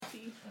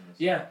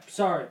Yeah,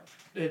 sorry.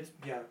 We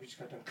just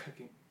got done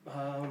cooking.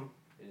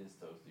 It is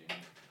toasty.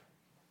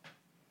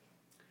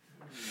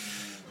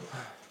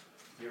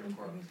 You're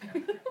recording this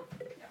camera.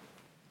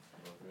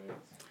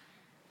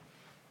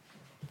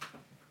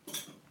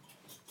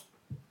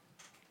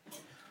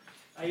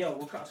 Hey,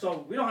 yo,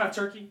 so we don't have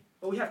turkey,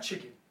 but we have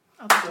chicken.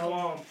 Okay.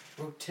 So,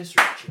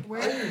 rotisserie chicken.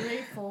 We're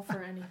grateful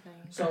for anything.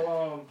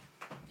 So,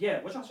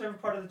 what's your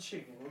favorite part of the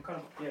chicken? What kind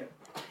of,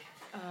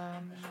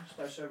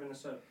 start serving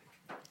this up.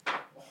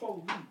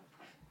 Holy.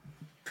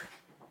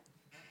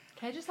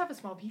 Can I just have a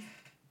small piece?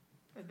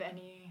 With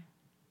any,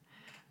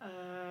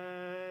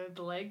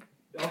 the leg?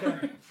 Okay.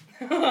 Sorry.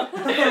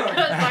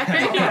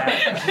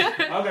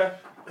 Okay.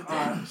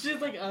 She's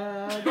like,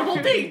 the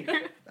whole thing.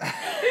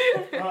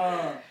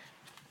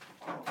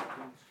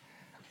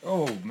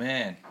 Oh,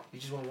 man. You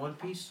just want one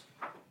piece?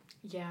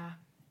 Yeah.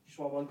 Just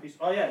want one piece.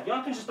 Oh, yeah.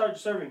 Y'all can just start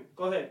serving.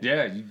 Go ahead.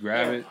 Yeah, you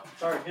grab it.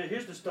 Sorry,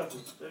 here's the stuffing.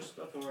 There's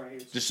stuffing right here.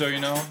 Just so you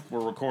know,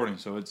 we're recording,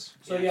 so it's...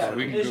 So, yeah,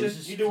 we can it's go,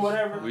 just, you do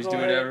whatever. we just do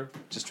whatever.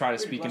 Just try to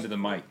speak into the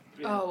mic.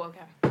 Yeah. Oh,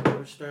 okay.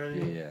 We're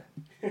starting. Yeah.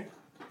 If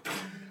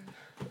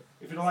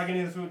you don't like any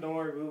of the food, don't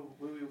worry. We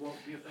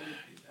won't be offended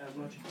as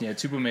much. Yeah,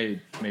 Tupa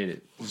made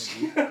it.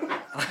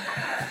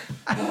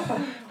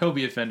 He'll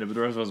be offended, but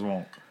the rest of us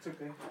won't. It's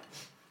okay.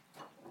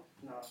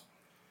 No.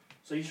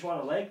 So you just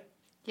want a leg?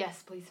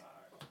 Yes, please.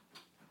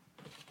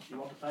 You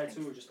want the thigh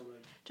too, or just a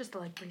leg? Just a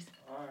leg, please.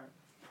 Alright.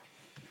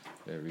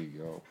 There we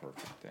go.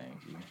 Perfect.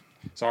 Thank you.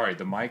 Sorry,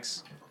 the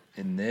mics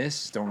in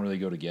this don't really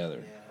go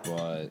together,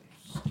 but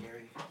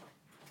Scary.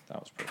 that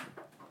was perfect.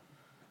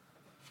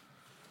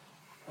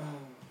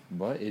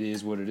 But it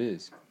is what it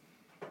is.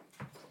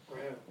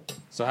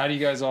 So how'd you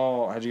guys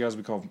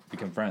become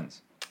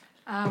friends?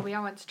 We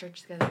all went to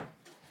church together.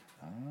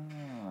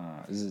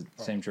 Ah, is it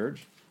the same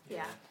church?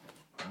 Yeah.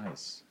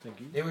 Nice. Thank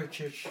you. They were at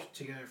church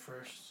together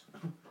first.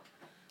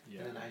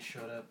 Yeah. And then I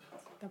showed up.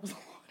 That was a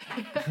lot.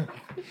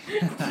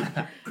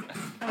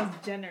 That was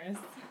generous.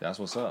 That's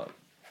what's up.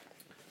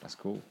 That's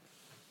cool.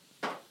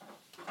 Yeah.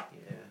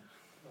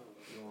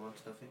 You want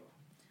stuffing?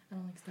 I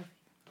don't like stuffing.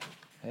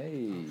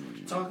 Hey.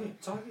 Talking.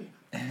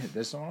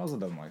 There's someone else that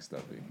doesn't like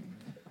stuffing.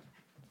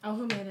 Oh,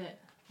 who made it?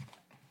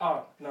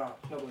 Oh, no,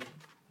 nobody.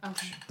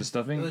 Okay. The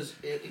stuffing?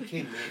 It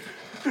came made.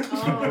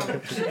 Oh.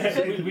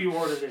 we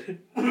ordered it.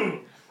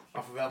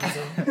 Off of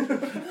Amazon.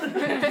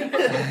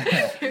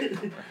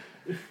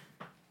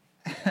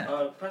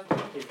 Pass the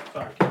plate.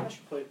 Sorry, can I pass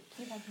your plate?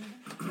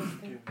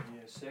 Give me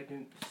a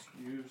second.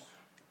 Excuse.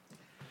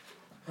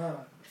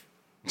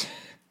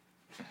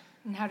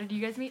 And how did you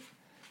guys meet?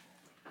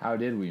 How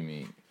did we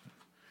meet?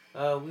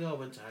 We all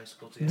went to high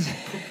school together.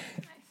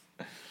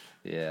 Nice.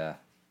 Yeah.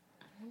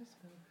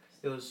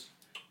 It was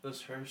her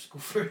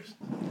school first.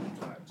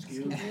 Alright,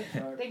 excuse me.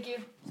 Sorry. Thank you.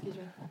 Excuse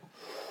me.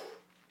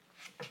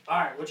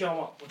 Alright, what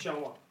y'all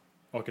want?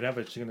 Oh, can I have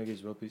a chicken nuggets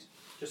as well, please?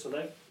 Just a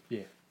leg?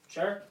 Yeah.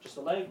 Sure? Just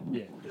a leg?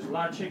 Yeah. There's a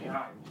lot of chicken.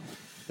 Alright.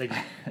 Thank you.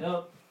 Yep.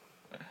 Oh,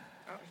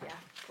 yeah.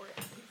 Pour it,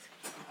 please.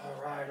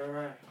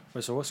 Alright.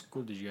 Wait, so what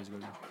school did you guys go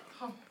to?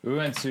 We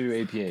went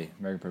to APA,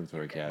 American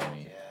Preparatory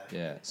Academy.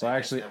 Yeah. So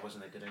actually... That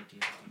wasn't a good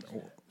idea.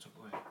 So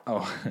go ahead.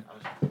 Oh.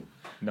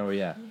 No,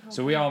 yeah.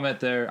 So we all met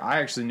there.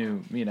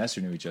 Me and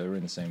Esther knew each other. We were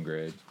in the same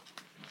grade.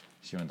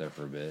 She went there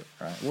for a bit.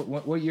 Right.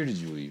 What year did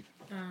you leave?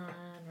 I don't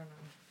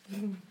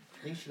know.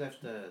 I think she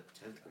left the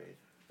 10th grade.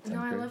 No, 10th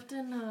I grade? left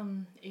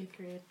in 8th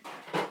grade.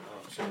 Oh,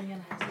 so Going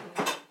in high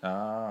school.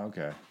 Ah,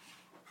 okay.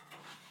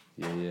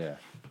 Yeah.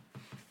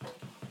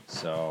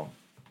 So,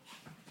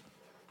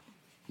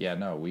 yeah,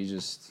 no, we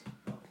just...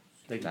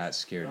 That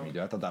scared me,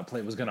 dude. I thought that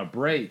plate was going to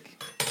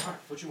break. Alright,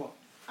 what you want?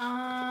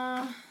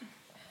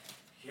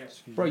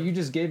 Yes. Bro, you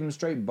just gave him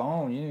straight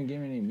bone. You didn't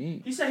give him any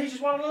meat. He said he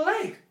just wanted a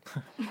leg.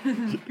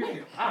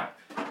 Alright.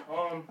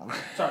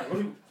 Sorry, what do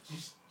you...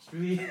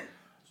 really?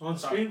 On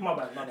screen? My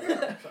bad. Sorry.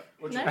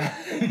 What you No. My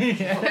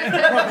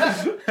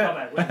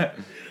bad.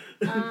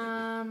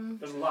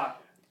 There's a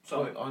lot.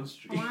 So on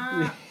street.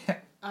 Wow.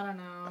 I don't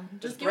know.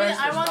 Just give me. breast,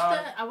 there's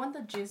not. I want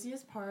the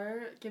juiciest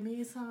part. Give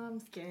me some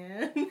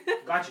skin.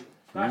 got you.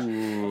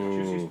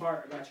 Ooh. Juicy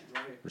part. I got you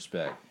right here.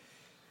 Respect.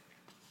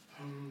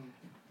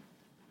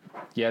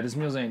 Yeah, this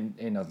meals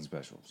ain't nothing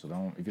special. So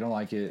if you don't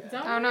like it.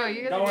 Oh no,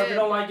 you guys Don't are worry, if good. you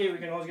don't like it, we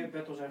can always get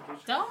Beto's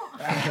afterwards. Don't.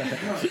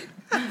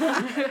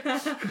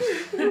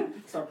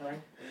 Stop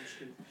playing.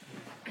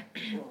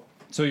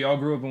 So y'all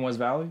grew up in West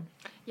Valley?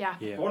 Yeah.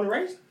 Born and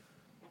raised?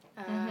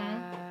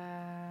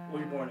 Where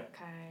Where you born at?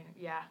 Okay.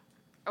 Yeah.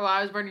 Oh,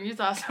 I was born in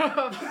Utah,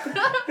 so.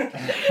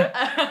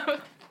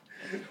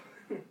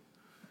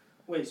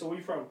 Wait, so where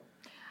you from?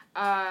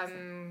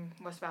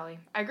 West Valley.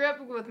 I grew up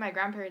with my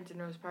grandparents in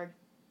Rose Park.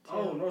 Too,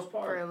 Oh, North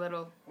Park. For a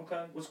little.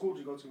 Okay. What school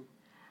did you go to?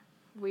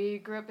 We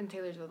grew up in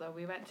Taylorsville, though.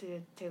 We went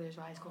to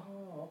Taylorsville High School.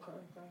 Oh, okay.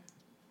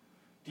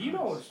 Do you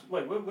know?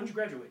 Wait, when did you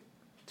graduate?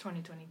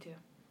 2022.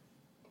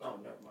 Oh,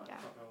 never mind. Yeah.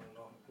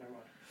 No, never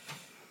mind.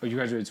 Oh, you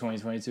graduated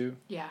 2022?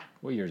 Yeah.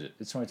 What year is it?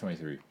 It's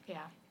 2023. Yeah.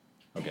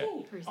 Okay.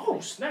 Dang. Recently. Oh,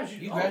 snaps.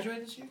 You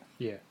graduated this year?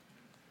 Yeah.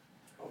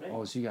 Oh, dang.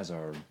 Oh, so you guys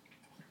are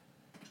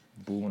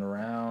booing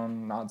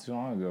around not too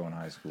long ago in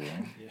high school.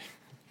 Huh?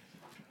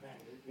 Man,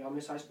 y'all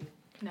miss high school?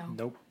 No.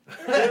 Nope.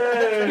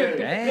 Hey!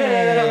 Dang.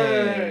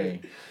 Hey!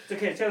 It's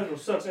okay. Taylor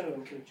sucks anyway.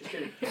 I'm kidding. Just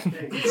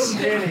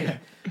kidding.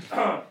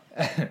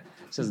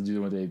 Just has to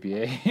do with the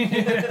APA.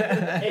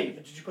 Hey,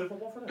 did you play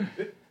football for them?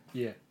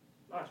 Yeah.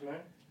 Nice, man.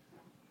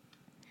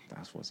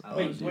 That's what's I up.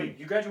 Wait, Dude. wait.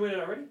 You graduated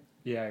already?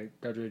 Yeah, I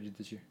graduated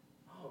this year.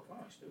 Oh,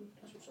 nice, dude.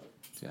 That's what's up.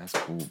 Dude, that's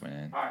cool,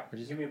 man. All right,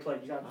 just give me a plate.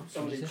 You got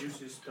some of the What'd you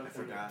juices stuff. I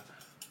in there. forgot.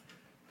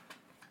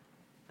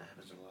 That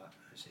happens a lot.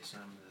 I say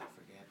something and I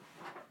forget.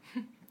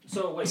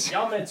 So wait,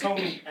 y'all met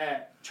Tony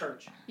at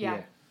church. Yeah.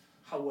 Yeah.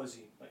 How was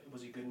he? Like,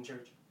 was he good in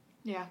church?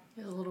 Yeah.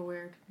 It was a little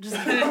weird. Just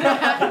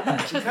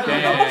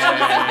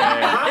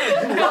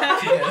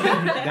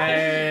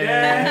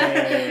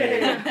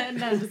Dang.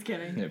 no, just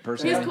kidding. Yeah, He's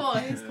personally, cool.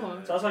 He's cool.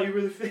 So that's how you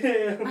really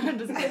feel. I'm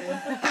just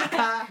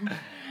kidding.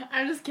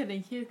 I'm just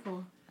kidding. He's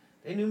cool.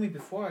 They knew me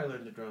before I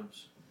learned the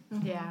drums.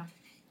 Yeah.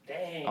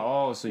 Dang.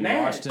 Oh, so you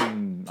Man. watched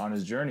him on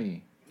his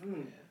journey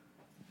Mm.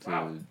 to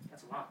Wow,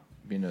 that's a lot.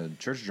 being a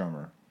church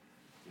drummer.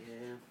 Yeah.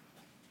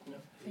 Yeah.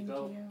 Thank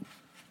Go. you.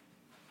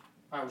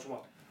 All right, what you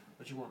want?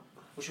 What you want?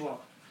 What you want?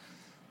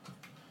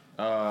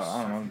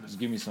 I don't know. Just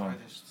give me some.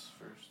 Artists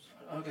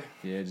first. Okay.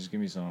 Yeah, just give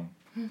me some.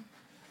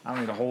 I don't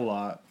need a whole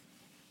lot.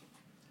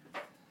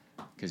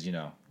 Because, you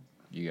know,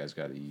 you guys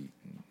got to eat.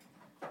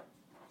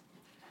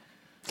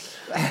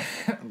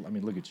 I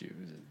mean, look at you.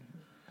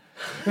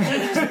 So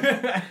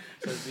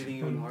it's beating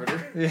even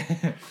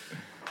harder.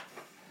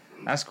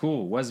 That's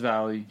cool. West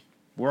Valley.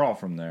 We're all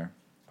from there,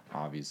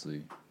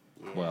 obviously.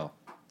 Yeah. Well,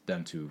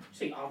 them two,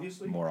 See,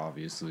 obviously. more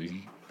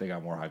obviously. They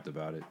got more hyped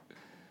about it.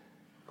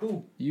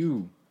 Who?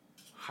 You.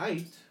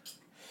 Height.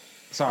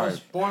 I Sorry. was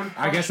born.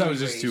 I guess that was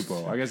just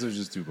partially Tupo. I guess it was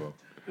just Tupo.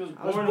 He was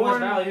I was born in West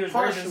Valley. He born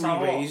was raised in partially South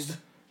Hall. raised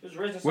He was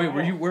raised in Wait, South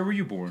where Hall. were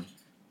you born?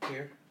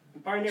 here.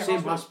 Pioneer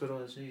Same Hospital.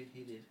 hospital as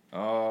he did.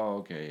 Oh,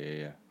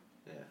 okay, yeah.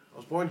 Yeah. I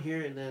was born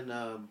here, and then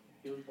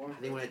He was born. I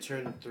think when I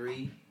turned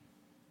 3,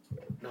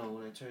 no,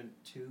 when I turned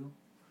 2,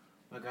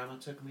 my grandma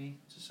took me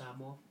to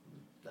Samoa.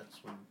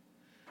 That's when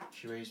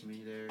she raised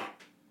me there.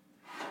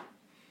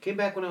 Came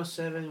back when I was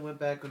 7, went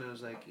back when I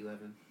was like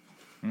 11.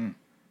 Mm.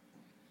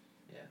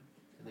 Yeah.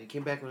 And then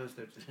came back when I was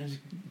 13.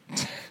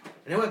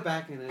 And I went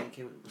back and then I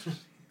came.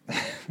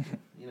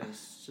 You know,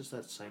 it's just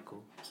that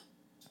cycle.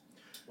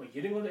 Wait,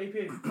 you didn't go to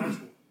APA for high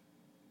school?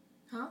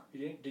 Huh? You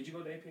didn't? Did you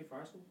go to APA for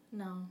high school?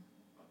 No.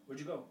 Where'd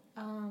you go?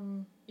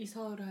 East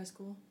Hollywood High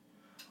School.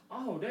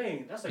 Oh,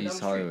 dang. That's like down East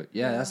the Hollywood. street.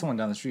 Yeah, that's the one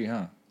down the street,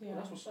 huh? Oh,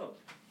 that's what's up.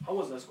 How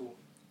was that school?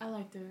 I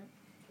liked it.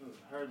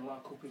 I heard a lot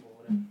of cool people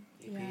over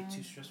there. APA Yeah.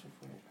 too stressful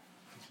for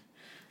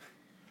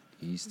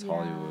me. East Yeah.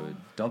 Hollywood.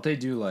 Don't they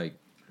do like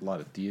a lot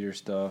of theater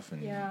stuff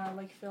and Yeah,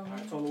 like filming.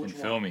 Alright, tell me what and you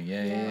want. filming?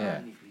 Yeah, yeah, Yeah. yeah.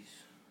 Any piece.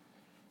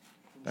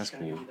 I'm That's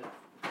just gonna cool. give you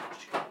that.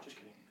 Just kidding. Just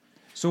kidding.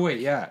 So wait,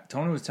 yeah,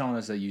 Tony was telling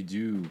us that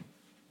you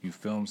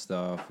film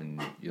stuff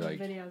and you like,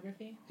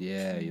 videography.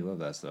 yeah, you love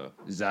that stuff.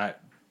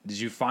 Did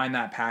you find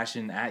that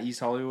passion at East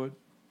Hollywood?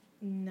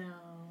 No.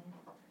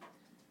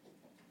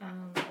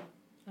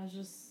 I was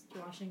just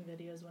watching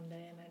videos one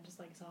day and I just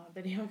like saw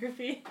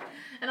videography,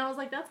 and I was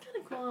like, that's kind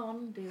of cool. I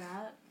want to do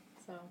that.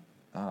 So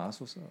Oh, that's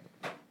what's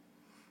up.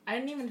 I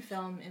didn't even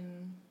film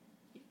in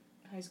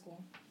high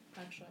school,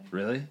 actually.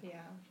 Really?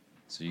 Yeah.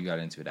 So you got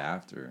into it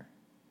after.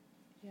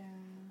 Yeah.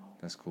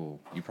 That's cool.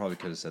 You probably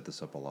could have set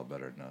this up a lot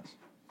better than us.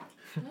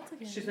 That's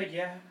okay. She's like,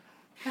 yeah.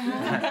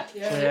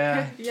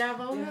 Yeah. Yeah,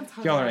 but we're gonna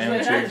talk Y'all are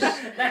about it. amateurs.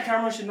 That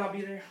camera should not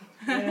be there.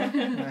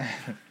 Yeah.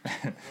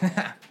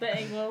 The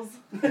angles.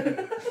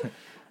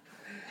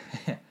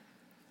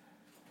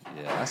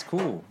 Yeah, that's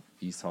cool.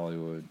 East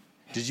Hollywood.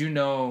 Did you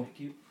know? Thank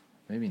you.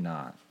 Maybe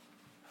not.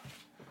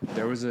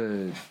 There was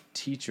a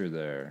teacher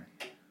there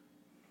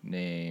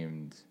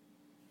named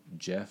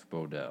Jeff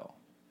Bodell.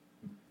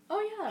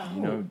 Oh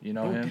yeah. You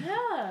know him?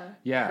 Yeah.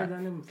 Yeah, Heard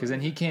that name because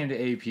then he came to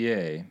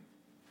APA.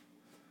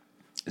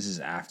 This is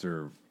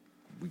after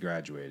we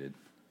graduated,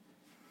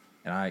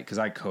 and I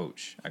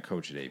coach at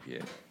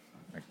APA,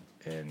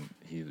 and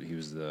he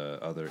was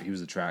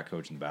the track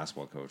coach and the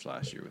basketball coach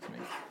last year with me.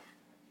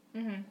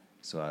 Mhm.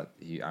 So I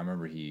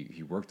remember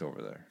he worked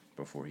over there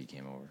before he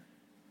came over.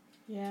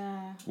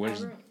 Yeah.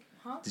 Where's-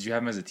 Huh? Did you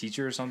have him as a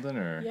teacher or something,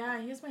 or?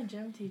 Yeah, he was my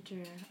gym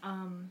teacher.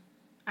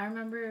 I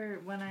remember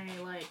when I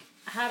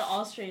had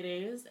all straight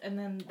A's, and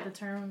then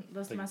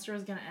the semester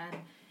was gonna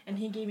end, and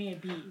he gave me a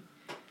B.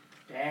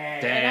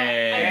 Dang.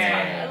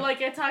 Dang.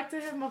 I talked to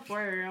him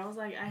before. I was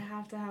like, I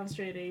have to have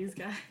straight A's,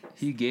 guys.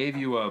 He gave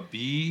you a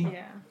B?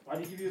 Yeah. Why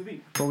did he give you a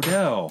B?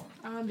 Bodell.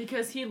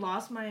 Because he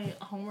lost my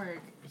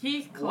homework.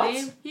 He What?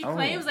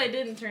 claims I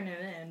didn't turn it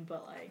in,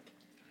 but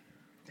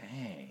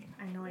Dang.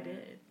 I know I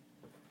did.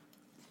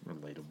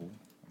 Relatable.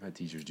 I've had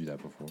teachers do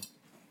that before.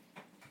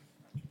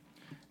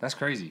 That's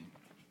crazy.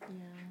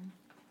 Yeah.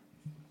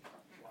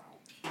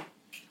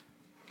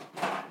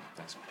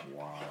 That's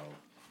wild.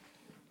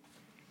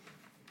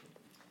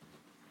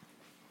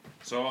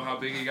 So, how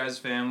big are you guys'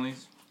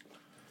 families?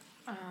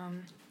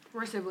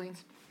 We're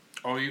siblings.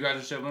 Oh, you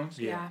guys are siblings?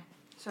 Yeah.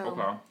 So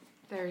Okay.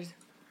 there's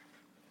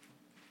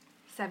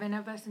 7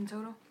 of us in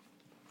total.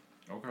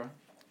 Okay.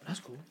 That's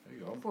cool. There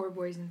you go. 4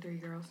 boys and 3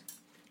 girls.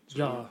 So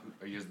Yeah.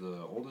 Are you guys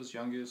the oldest,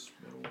 youngest,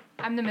 middle?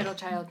 I'm the middle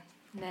child.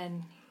 And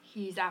then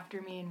he's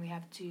after me, and we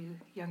have 2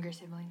 younger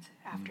siblings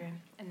after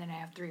him. And then I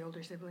have 3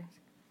 older siblings.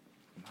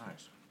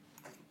 Nice.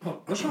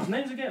 Oh, what's y'all's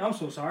names again? I'm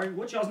so sorry.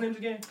 What's y'all's names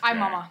again? I'm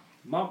Mama.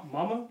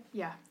 Mama?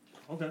 Yeah.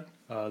 Okay.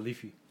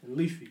 Leafy.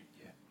 Leafy.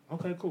 Yeah.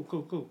 Okay,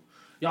 cool.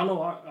 Y'all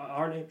know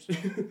our names.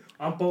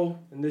 I'm Bo,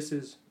 and this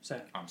is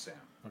Sam. I'm Sam.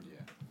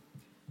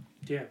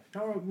 Yeah.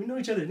 No, we know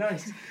each other.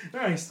 Nice.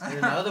 Nice. And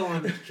then the other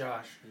one is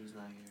Josh. He's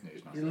not here. Yeah,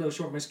 he's not He's a little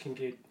short Mexican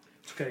kid.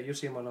 It's okay. You'll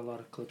see him on a lot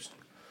of clips.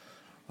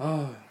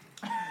 Oh.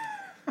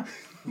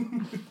 Do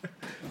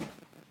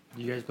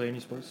you guys play any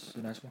sports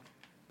in high school?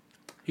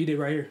 He did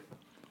right here.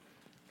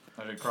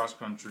 I did cross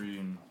country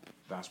and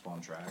basketball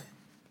and track.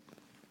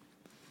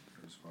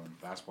 It was fun.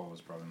 Basketball was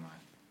probably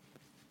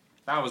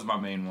that was my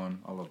main one.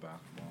 I love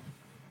basketball.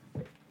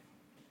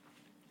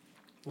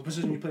 What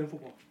position you play in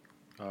football?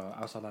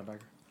 Outside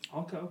linebacker.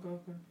 Okay.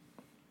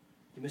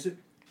 You miss it?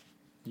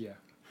 Yeah.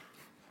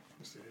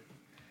 Miss it.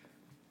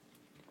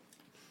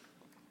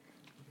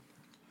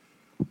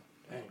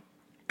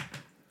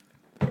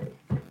 Dang.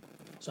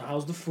 So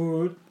how's the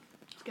food?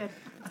 It's good.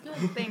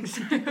 Thanks.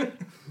 We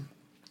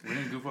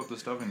didn't goof up the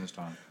stuffing this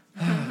time.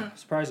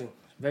 Surprising.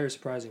 Very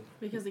surprising.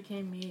 Because it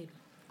came made.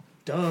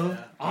 Duh.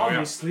 Yeah.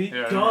 Obviously.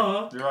 Yeah,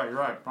 Duh. You're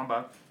right. My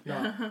bad.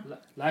 No,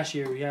 last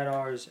year we had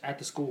ours at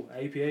the school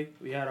at APA.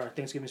 We had our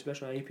Thanksgiving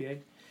special at APA.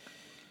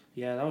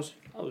 Yeah, that was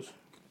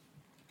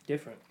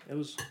different. It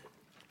was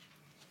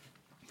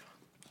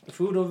the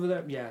food over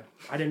there. Yeah,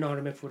 I didn't know how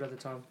to make food at the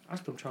time. I was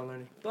still trying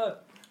learning,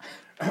 but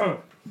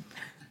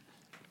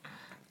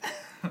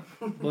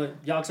but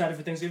y'all excited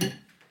for Thanksgiving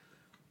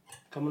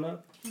coming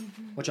up?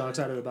 Mm-hmm. What y'all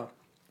excited about?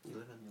 You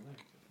live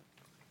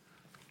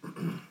and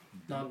you learn.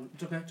 No,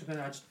 it's okay. It's okay.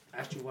 I just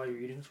asked you why you're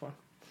eating. It's fine.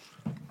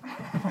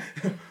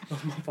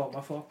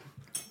 My fault.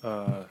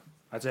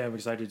 I'd say I'm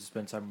excited to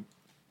spend time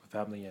with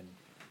family and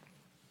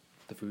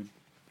the food.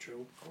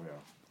 True. Oh yeah.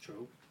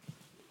 True.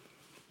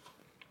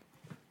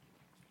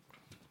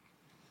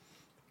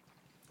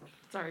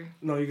 Sorry.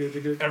 No, you're good.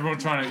 You're good. Everyone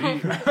trying to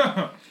eat. Can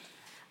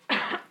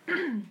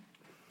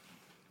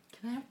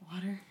I have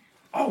water?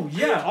 Oh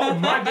yeah! Oh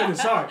my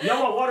goodness! Sorry.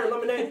 Y'all want water,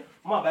 lemonade?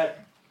 My bad.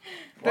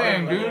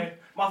 Dang, Water, dude. lemonade.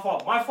 My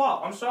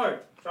fault. I'm sorry.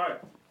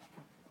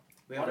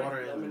 We have water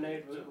and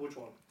lemonade. Which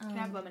one? Can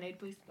I have lemonade,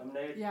 please?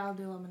 Lemonade. Yeah, I'll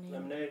do lemonade.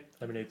 Lemonade.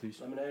 Lemonade, please.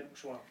 Lemonade.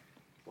 Which one?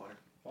 water.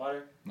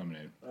 Water.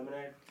 Lemonade.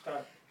 Lemonade. Okay.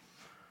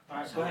 All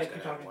right. Go ahead.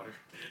 Keep talking. Water.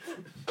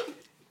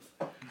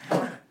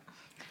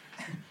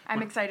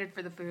 I'm excited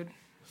for the food.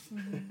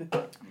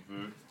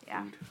 Food.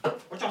 Yeah.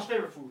 What's y'all's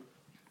favorite food?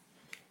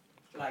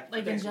 Like for Like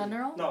in Thanksgiving?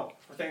 general? No,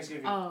 for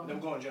Thanksgiving. Oh. Then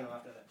go in general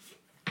after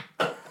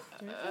that.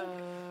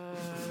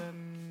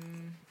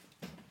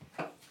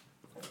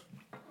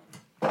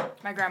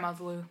 My grandma's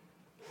Lou.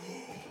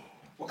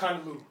 What kind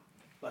of Lou?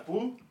 Like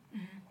who?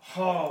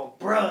 Mm-hmm. Oh,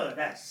 bruh,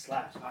 that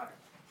slaps hard.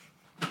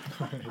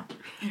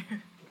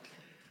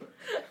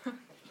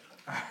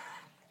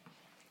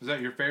 Is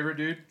that your favorite,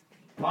 dude?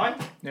 Mine?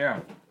 Yeah.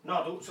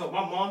 No, dude. So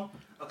my mom,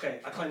 okay,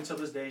 I claim to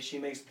this day she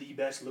makes the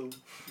best Lou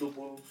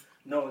Lou.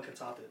 No one can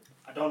top it.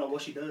 I don't know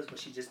what she does, but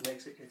she just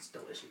makes it. It's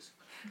delicious.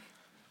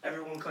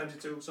 Everyone claims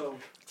it too. So.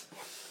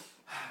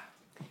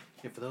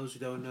 And for those who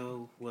don't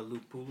know what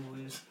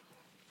lupulu is,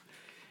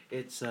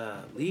 it's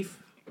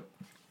leaf.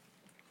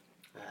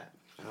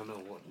 I don't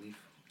know what leaf.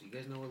 Do you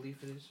guys know what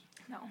leaf it is?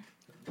 No.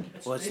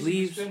 Well, it's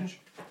leaves,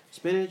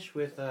 spinach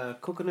with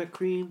coconut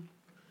cream,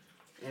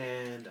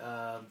 and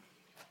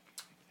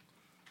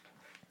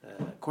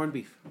corned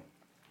beef.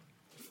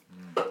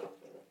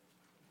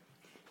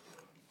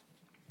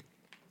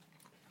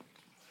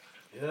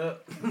 Yeah.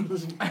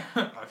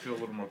 I feel a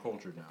little more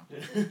cultured now.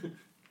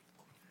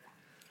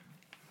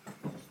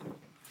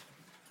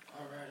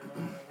 All right.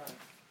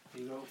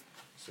 Here you go.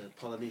 It's a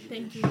Polynesian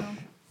Thank dish.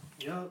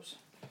 you. Yups.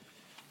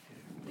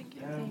 Thank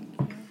you. Down.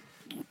 Thank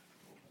you.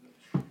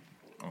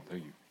 Oh,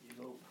 thank you. Here you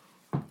go.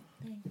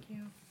 Thank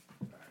you.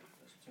 All right.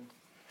 That's two.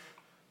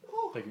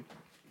 Thank you.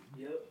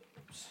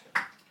 Yups.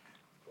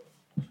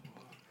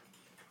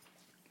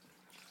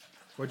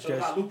 What'd So you we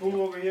guys? got Lupu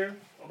over here.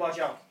 What about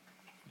y'all?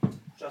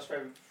 What's y'all's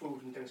favorite food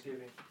in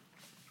Thanksgiving?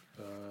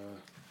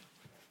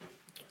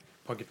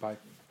 Pumpkin pie.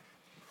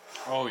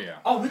 Oh yeah.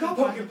 Oh, we got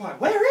pumpkin pie.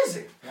 Where is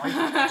it?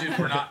 Dude,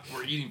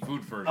 we're eating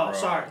food first, Oh, bro.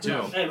 sorry.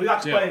 Chill. Hey, we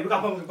got to Chill. play. We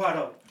got pumpkin pie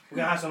though. We're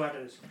gonna have some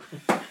after this.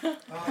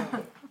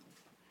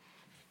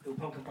 Do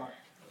pumpkin pie.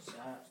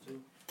 Sides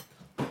too.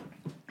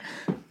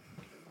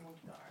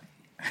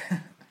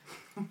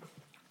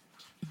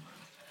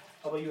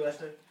 How about you,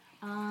 Esther?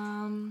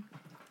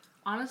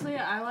 Honestly,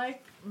 I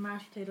like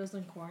mashed potatoes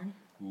and corn.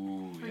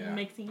 Ooh, Like yeah.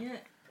 mixing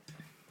it.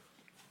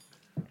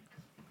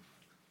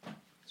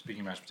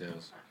 Speaking of mashed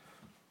potatoes,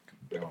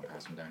 do you want to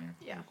pass them down here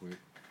Yeah. real quick?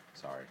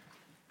 Sorry.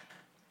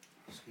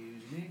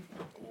 Excuse me.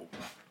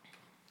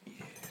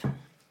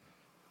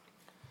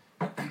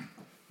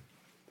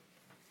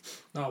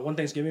 One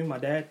Thanksgiving, my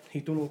dad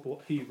he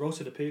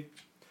roasted a pig,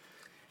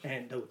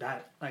 And dude,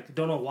 that like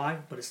don't know why,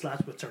 but it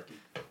slaps with turkey.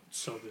 It's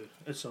so good.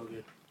 It's so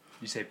good.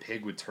 You say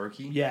pig with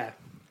turkey? Yeah.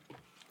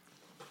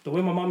 The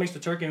way my mom makes the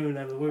turkey and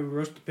the way we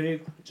roast the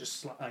pig,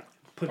 just like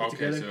put it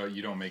together. Okay, so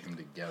you don't make them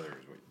together,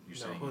 is what you're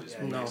saying? You just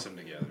mix them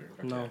together.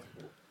 Okay. No.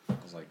 I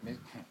was like,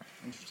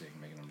 interesting,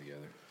 making them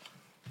together.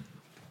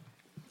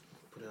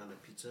 Put it on a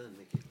pizza and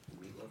make it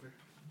meat lover.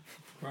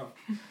 Bro.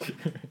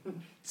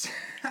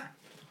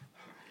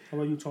 How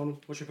about you, Tony?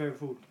 What's your favorite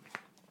food?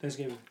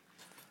 Thanksgiving.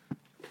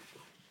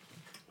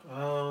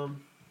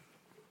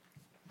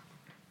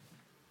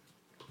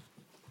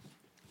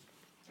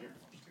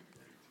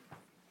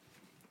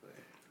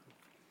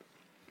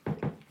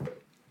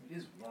 It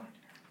is warm.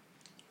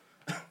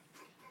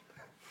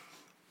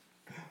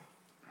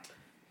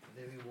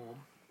 Very warm.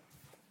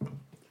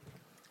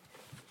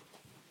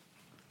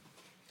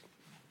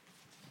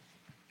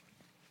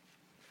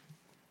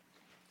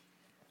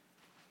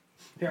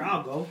 Here,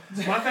 I'll go.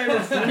 My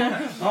favorite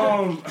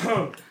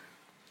food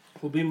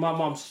will be my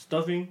mom's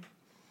stuffing.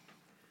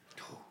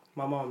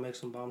 My mom makes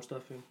some bomb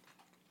stuffing.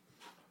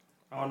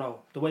 I don't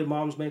know. The way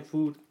moms make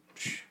food,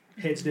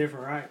 hits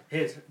different, right?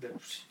 Hits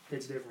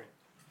different.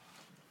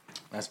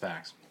 That's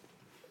facts.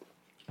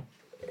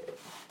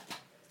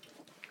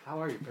 How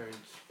are your parents?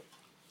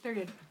 They're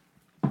good.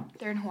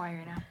 They're in Hawaii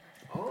right now.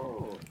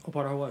 Oh. What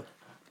part of Hawaii?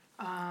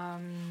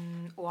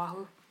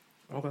 Oahu.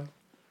 Okay.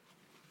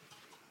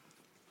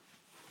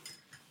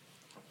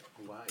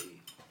 Hawaii.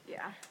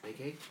 Yeah.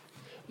 Vacay?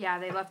 Yeah,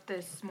 they left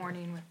this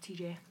morning with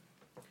TJ.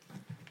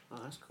 Oh,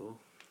 that's cool.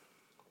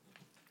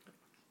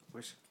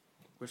 Where's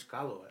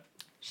Carlo at?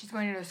 She's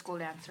going to a school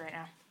dance right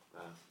now.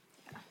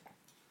 Yeah.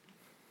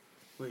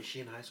 Wait, is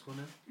she in high school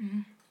now?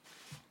 Mm-hmm.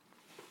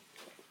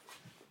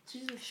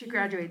 She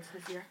graduates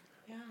this year.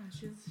 Yeah,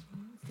 she's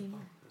senior.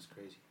 That's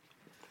crazy.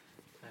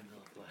 I'm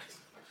not blessed.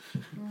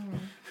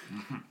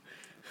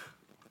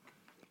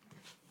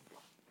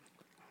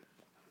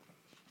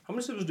 How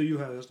many siblings do you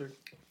have, Esther?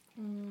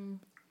 2.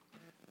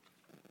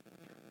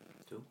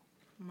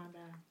 My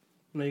bad.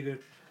 No, you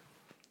good.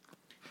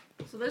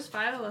 So there's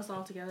 5 of us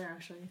all together,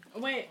 actually.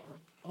 Oh, wait.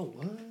 Oh,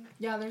 what?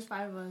 Yeah, there's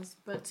 5 of us,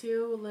 but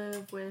 2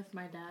 live with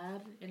my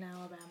dad in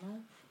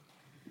Alabama,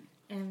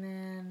 and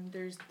then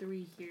there's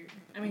 3 here.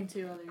 I mean,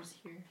 2 others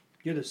here.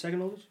 You're the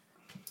second oldest?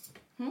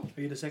 Hmm?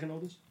 Are you the second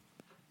oldest?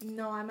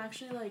 No, I'm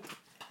actually like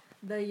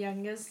the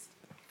youngest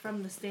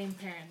from the same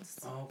parents.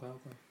 Oh,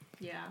 okay.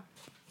 Yeah.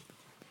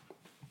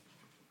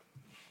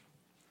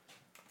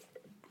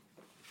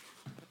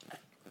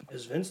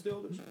 Is Vince the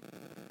oldest?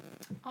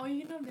 Oh,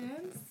 you know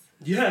Vince?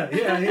 Yeah.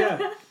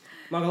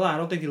 Not gonna lie, I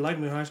don't think he liked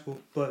me in high school,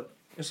 but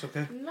it's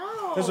okay.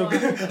 No. It's okay. I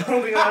don't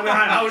think he liked me in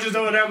high school. I was just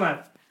over there,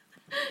 man.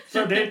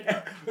 So did.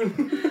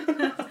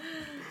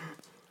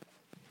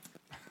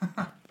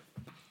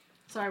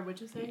 Sorry,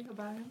 what'd you say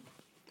about him?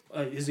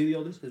 Is he the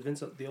oldest? Is Vince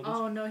the oldest?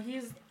 Oh no,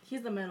 he's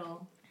the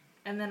middle,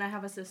 and then I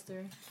have a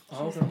sister. She's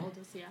Oh, okay. the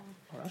oldest, yeah.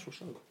 Oh, that's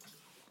what's up.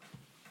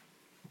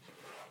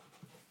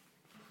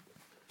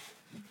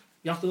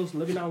 Y'all still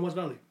living out in West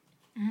Valley?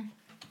 Mm-hmm.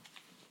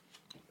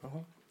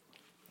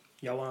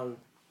 Y'all want to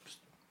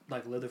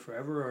like live there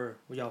forever, or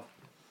y'all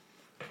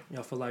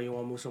feel like you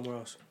want to move somewhere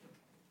else?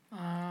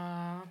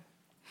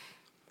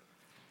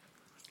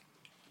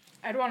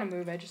 I'd want to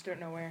move. I just don't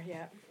know where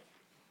yet.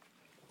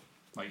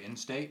 Like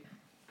in-state?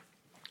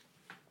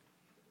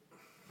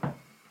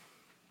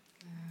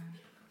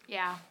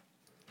 Yeah.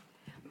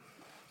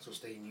 So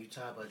stay in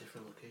Utah but a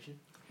different location?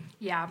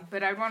 Yeah,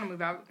 but I'd want to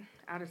move out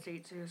of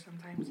state too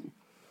sometimes.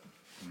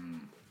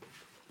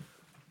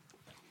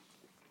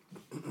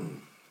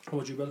 How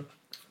about you, brother?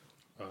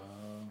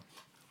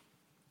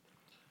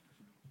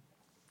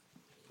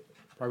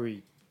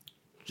 Probably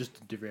just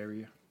a different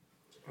area.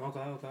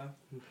 Okay.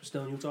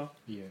 Still in Utah?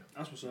 Yeah.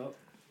 That's what's up.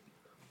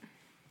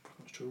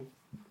 That's true.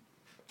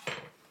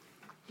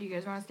 Do you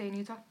guys want to stay in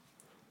Utah?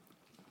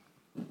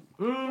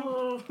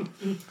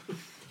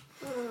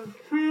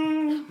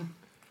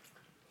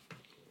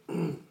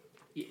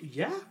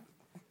 Yeah.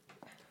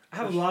 I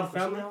have a lot of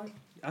family.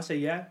 I say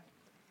yeah.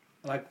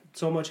 Like,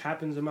 so much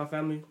happens in my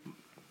family.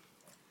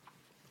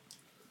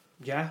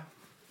 Yeah.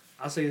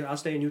 I'll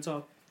stay in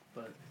Utah,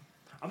 but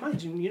I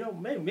might,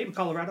 maybe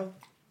Colorado.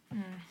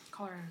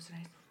 Colorado's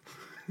nice.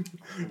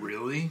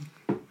 Really?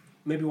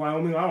 Maybe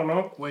Wyoming. I don't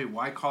know. Wait,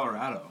 why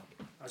Colorado?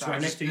 That's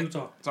right next to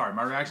Utah. Sorry,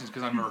 my reaction is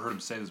because I've never heard him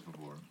say this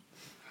before.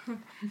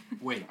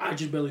 Wait. I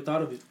just barely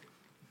thought of it.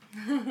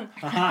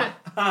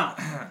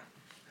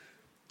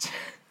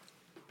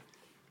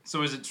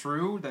 So is it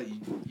true that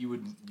you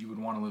would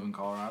want to live in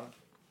Colorado?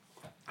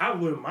 I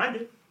wouldn't mind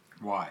it.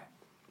 Why?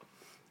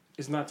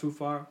 It's not too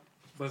far,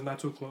 but it's not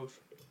too close.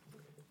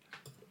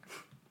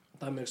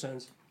 That makes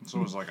sense.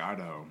 So it's like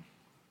Idaho.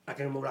 I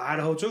can move to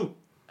Idaho too.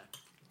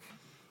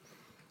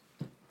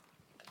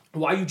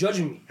 Why are you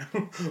judging me?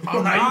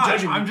 I'm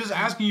not. I'm just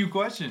asking you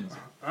questions.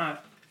 Alright.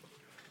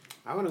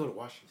 I want to go to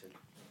Washington.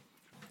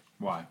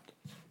 Why?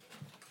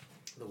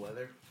 The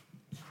weather.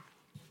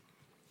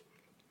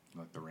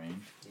 Like the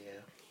rain?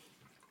 Yeah.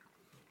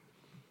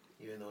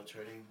 Even though it's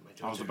hurting, my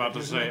joints I was are about to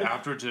hurting. say,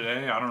 after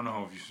today, I don't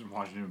know if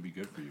Washington would be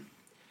good for you.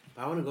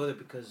 But I want to go there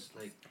because,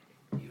 like,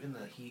 even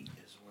the heat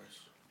is worse.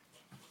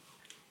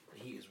 The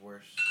heat is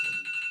worse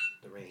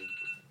than the rain.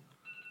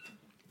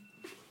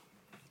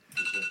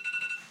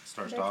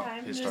 Start, Their stop.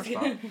 time Hit is- start,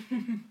 stop.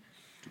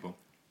 To go.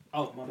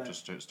 Oh, my bad.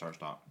 Just start,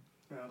 stop.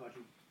 Yeah, I got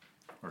you.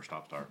 Or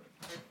stop, start.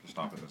 Just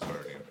stop it and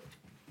start again.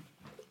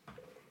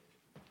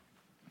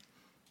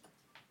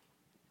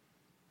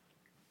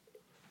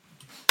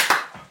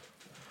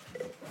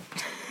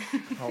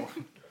 Oh,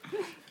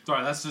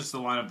 Sorry, that's just to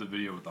line up the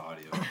video with the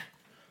audio.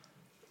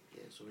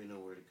 Yeah, so we know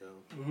where to go.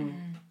 Mm-hmm.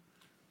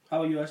 How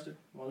about you, Esther?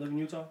 Want to live in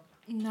Utah?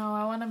 No,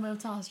 I want to move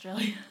to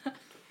Australia.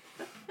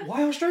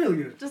 Why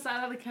Australia? Just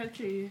out of the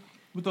country.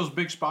 With those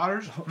big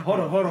spotters? Hold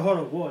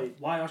on, boy.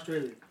 Why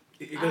Australia?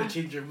 You're gonna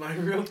change your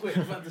mind real quick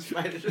about the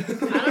spiders.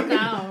 I don't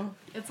know.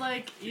 It's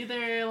like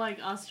either like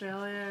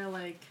Australia or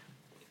like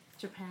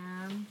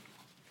Japan.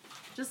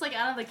 Just like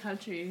out of the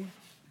country.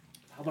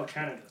 How about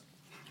Canada?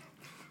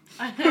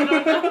 I don't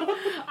know.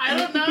 I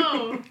don't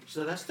know.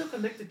 So that's still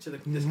connected to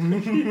this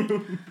country.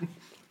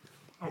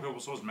 Okay, well,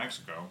 so is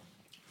Mexico.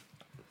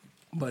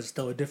 But it's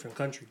still a different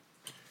country.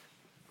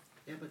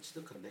 Yeah, but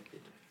still connected.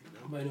 You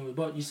know? But anyway,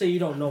 but you say you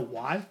don't know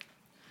why?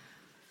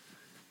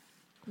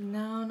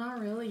 No, not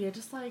really. I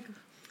just like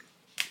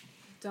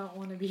don't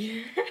want to be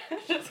here.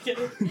 Just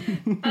kidding.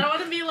 I don't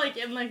want to be like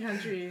in the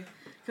country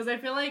because I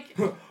feel like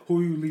Who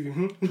are you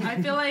leaving? I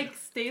feel like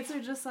states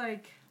are just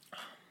like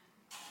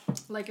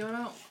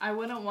I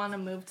wouldn't want to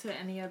move to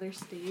any other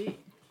state.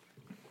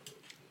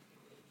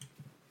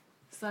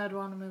 So I'd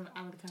want to move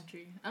out of the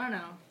country. I don't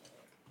know.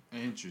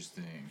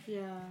 Interesting.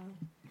 Yeah.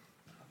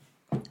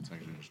 That's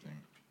actually interesting.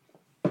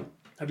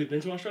 Have you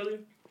been to Australia?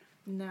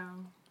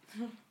 No.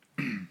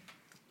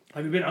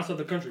 Have you been outside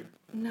the country?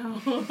 No.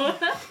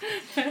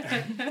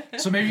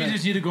 So maybe you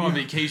just need to go on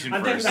vacation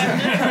I first.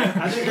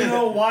 think you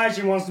know why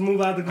she wants to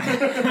move out of the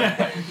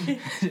country.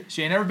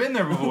 She ain't never been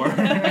there before.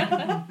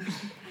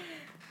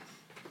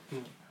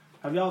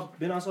 Have y'all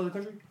been outside the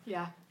country?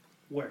 Yeah.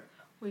 Where?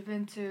 We've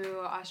been to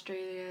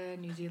Australia,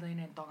 New Zealand,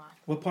 and Tonga.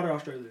 What part of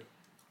Australia?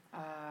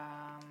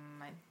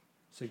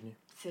 Sydney.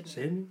 Sydney.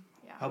 Sydney?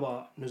 Yeah. How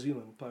about New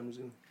Zealand? What part of New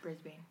Zealand?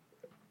 Brisbane.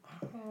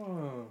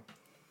 Oh.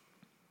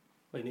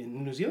 Wait,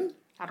 in New Zealand?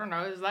 I don't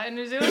know. Is that in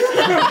New Zealand?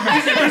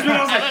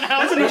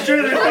 That's an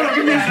Australia. Hold on,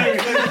 give me a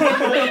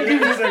second.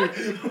 Give me a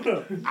second. Hold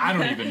on. I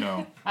don't even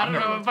know. I don't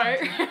know what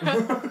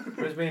part.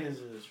 Brisbane is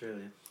in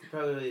Australia.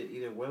 Probably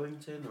either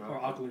Wellington or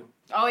Or Auckland.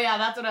 Oh yeah,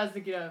 that's what I was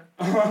thinking of.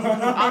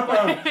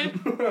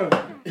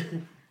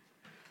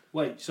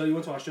 Wait, so you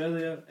went to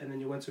Australia and then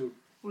you went to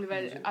We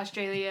went to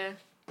Australia,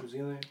 New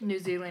Zealand? New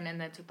Zealand, and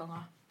then to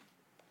Tonga.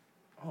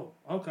 Oh,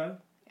 okay.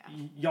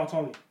 Yeah. Y'all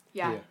told me.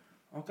 Yeah.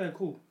 Okay,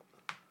 cool.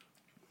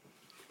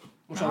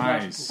 What's Nice.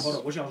 y'all's last, hold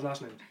on, what's y'all's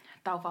last name?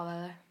 Tau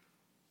Whalele.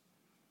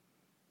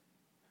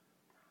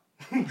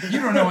 You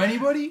don't know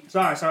anybody?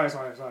 Sorry. Don't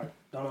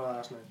know the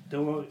last name.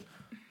 Don't know,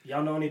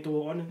 y'all know any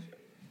Tua Onions?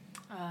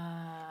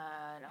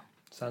 No.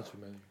 Sounds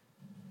familiar.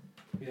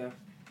 Yeah.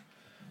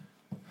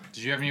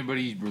 Did you have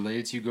anybody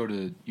related to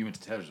you you went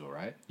to Taylorsville,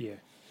 right? Yeah.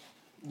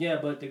 Yeah,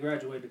 but they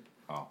graduated.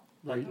 Oh.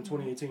 Like in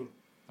 2018.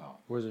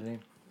 What's her name?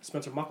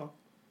 Spencer Maka.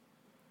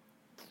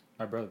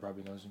 My brother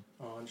probably knows him.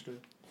 Oh, understood.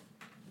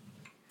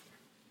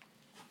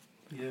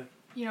 Yeah.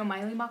 You know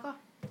Miley Maka?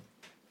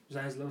 Is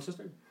that his little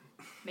sister?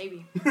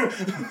 Maybe.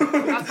 That's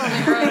probably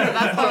her.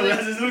 That's probably.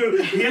 That's his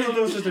little, he has a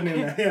little sister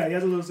named that. Yeah, he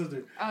has a little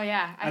sister. Oh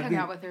yeah, I I hung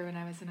think- out with her when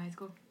I was in high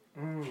school.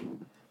 I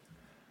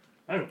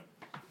don't know.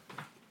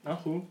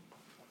 That's cool.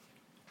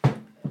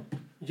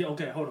 Yeah,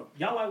 okay, hold on.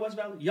 Y'all like West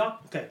Valley?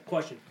 Okay,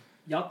 question.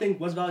 Y'all think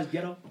West Valley's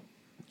ghetto?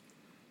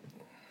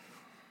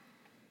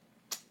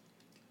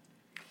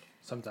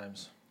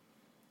 Sometimes.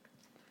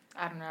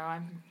 I don't know.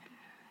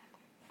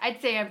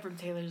 I'd say I'm from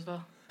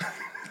Taylorsville.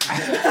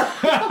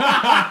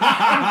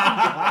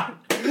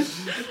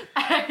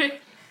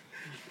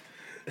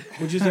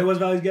 Would you say West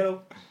Valley's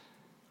ghetto?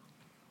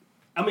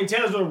 I mean,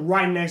 Taylorsville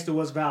right next to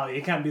West Valley.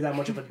 It can't be that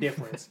much of a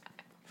difference.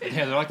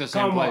 Yeah, they're like the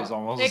same Come place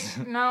on. almost.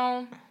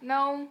 No.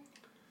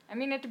 I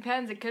mean, it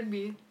depends. It could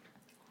be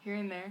here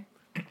and there.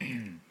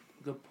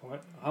 Good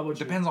point. How about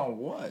Depends on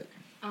what.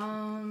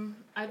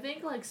 I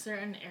think like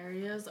certain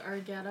areas are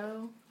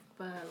ghetto,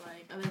 but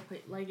like other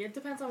places, like it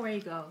depends on where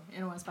you go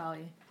in West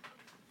Valley.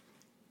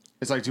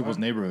 It's like Tupel's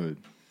neighborhood.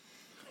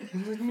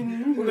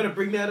 We're gonna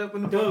bring that up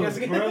in the podcast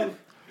Dude, again. bro.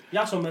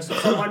 Y'all so messed up.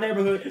 So my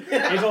neighborhood,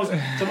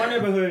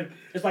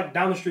 it's like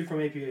down the street from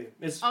APA.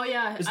 It's Oh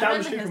yeah, It's I've down been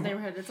the to street his from-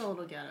 neighborhood. It's a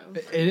little ghetto.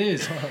 It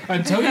is.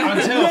 Until No,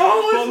 it's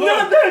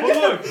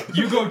look,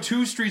 you go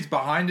 2 streets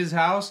behind his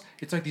house,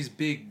 it's like these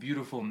big,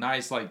 beautiful,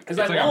 nice, like it's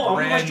like a oh, I'm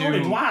brand like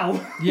Jordan. new. Wow.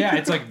 Yeah,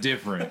 it's like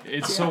different.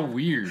 It's so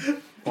weird.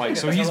 Like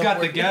so he's got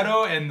the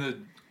ghetto and the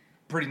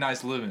pretty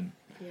nice living.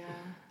 Yeah,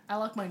 I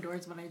lock my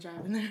doors when I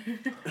drive in there.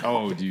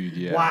 Oh, dude,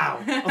 yeah. Wow.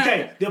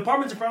 Okay, the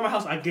apartments in front of my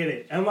house, I get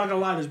it. I'm not gonna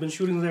lie, there's been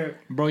shootings there.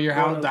 Bro, your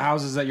house, the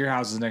houses that your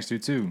house is next to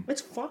too.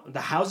 It's fine.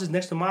 The houses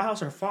next to my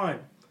house are fine.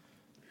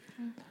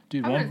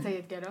 Dude, I wouldn't one say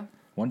it's ghetto.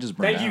 just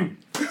burned Thank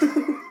down.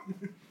 you.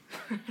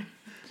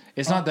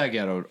 It's not that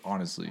ghetto,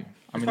 honestly. I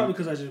It's mean, probably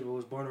because I just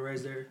was born and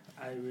raised there.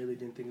 I really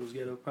didn't think it was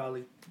ghetto,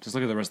 probably. just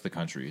look at the rest of the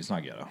country. It's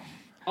not ghetto.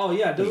 Oh,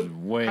 yeah, There's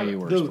dude. way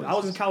worse Dude, I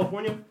was in places.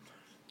 California.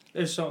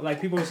 There's so, like,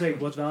 people would say,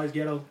 West Valley's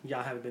ghetto.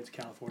 Y'all haven't been to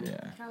California.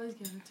 Yeah. Cali's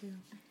ghetto too.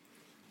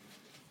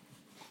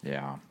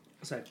 Yeah.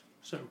 It's like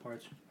certain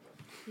parts.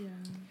 Yeah.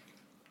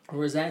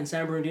 Whereas that in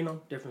San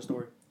Bernardino, different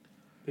story.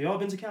 But y'all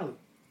been to Cali?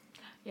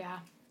 Yeah.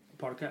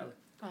 Part of Cali.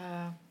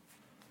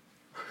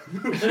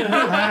 He's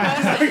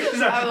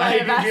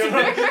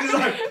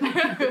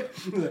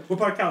What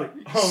part of Cali?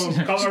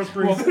 Colorado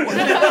Springs.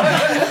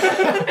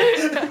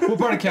 What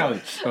part of Cali?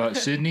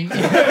 Sydney.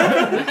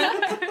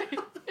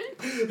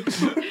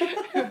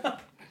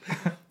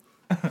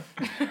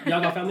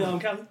 Y'all got family out in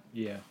Cali?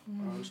 Yeah.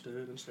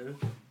 Understood. I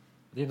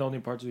think the only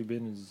parts we've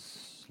been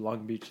is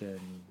Long Beach and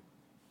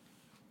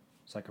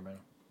Sacramento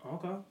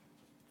Okay.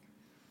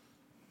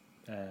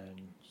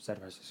 and San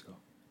Francisco.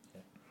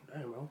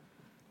 Damn, bro.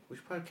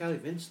 Which part of Cali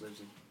Vince lives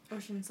in?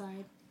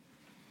 Oceanside.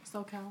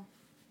 SoCal.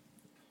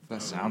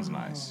 That sounds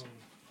nice.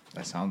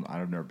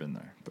 I've never been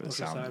there, but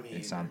Oceanside.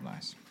 it sounds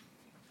nice.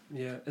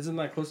 Yeah, isn't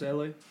that close to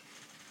LA?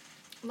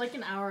 Like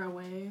an hour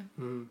away.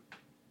 Mm.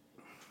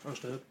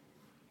 Understood.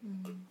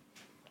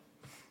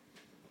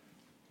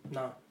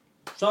 Nah.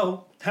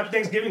 So, happy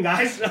Thanksgiving,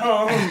 guys.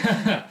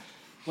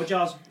 What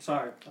y'all's...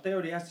 Sorry, I think I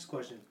already asked this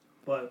question.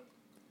 But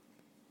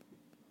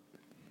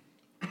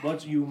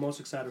what's you most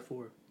excited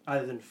for?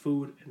 Other than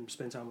food and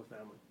spend time with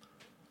family.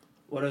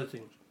 What other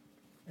things?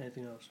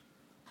 Anything else?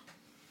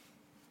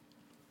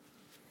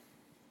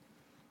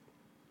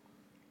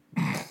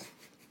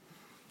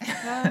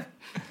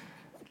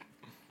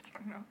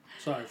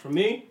 Sorry, for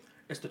me,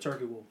 it's the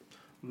turkey bowl.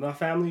 My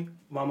family,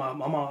 my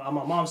mom, on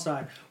my mom's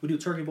side, we do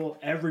turkey bowl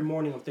every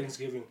morning of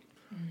Thanksgiving.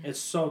 It's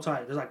so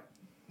tight. There's like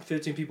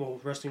 15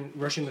 people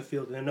rushing the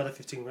field, and another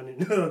 15 running.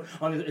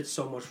 It's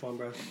so much fun,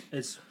 bro.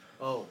 It's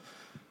Oh,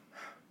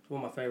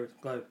 one of my favorites.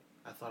 Go ahead.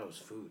 I thought it was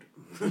food.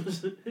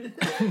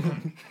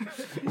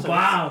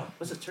 Wow.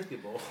 What's a turkey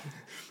bowl?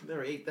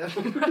 Never ate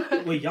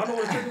that. Wait, y'all know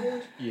what a turkey bowl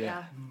is?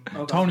 Yeah.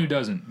 Okay. Tony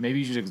doesn't. Maybe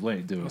you should explain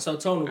it to us. So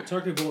Tony,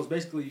 turkey bowl is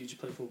basically you just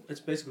play football. It's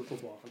basically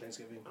football on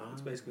Thanksgiving.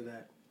 It's basically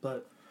that.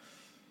 But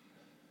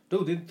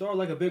dude, they throw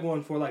like a big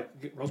one for like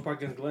Rose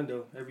Park against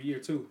Glendale every year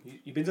too.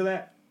 You been to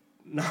that?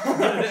 No,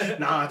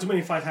 nah. Too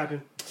many fights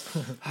happen.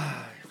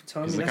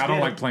 He's like, I don't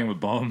like playing with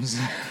bums.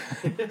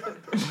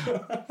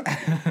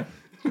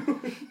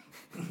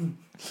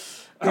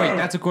 Wait,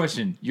 that's a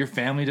question. Your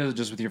family does it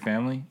just with your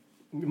family?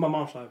 My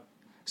mom's side.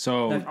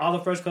 So Like all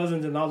the first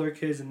cousins and all their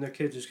kids and their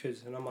kids' is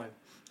kids, and I'm like,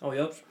 oh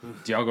yep.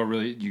 do y'all go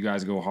really? You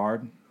guys go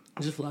hard?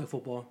 It's just flag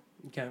football.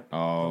 You can't. Oh,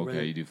 don't okay.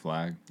 really- You do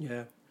flag. Yeah,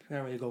 you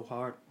can't really go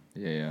hard.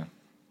 Yeah.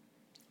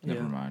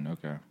 Never Yeah. mind.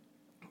 Okay.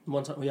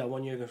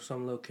 One year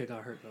some little kid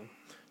got hurt though.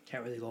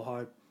 Can't really go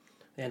hard.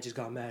 And just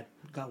got mad,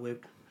 got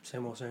whipped.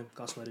 Same old same.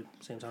 Got sweated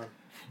same time.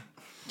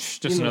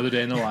 Just another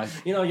day in the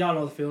life. Y'all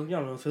know the feeling.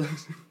 Y'all know the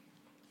feelings.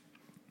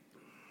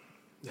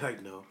 I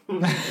know.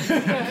 No,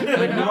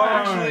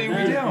 actually,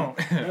 we don't.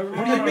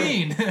 What do you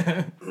mean?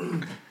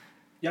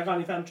 Y'all got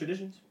any family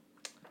traditions?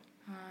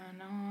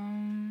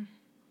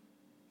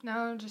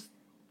 No, just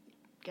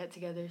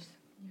get-togethers.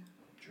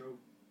 True.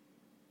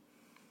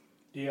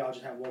 Do y'all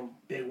just have one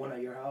big one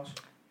at your house?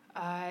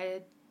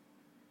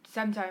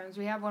 Sometimes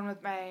we have one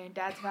with my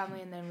dad's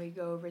family, and then we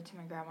go over to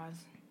my grandma's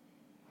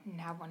and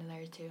have one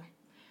there too.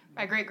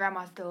 My great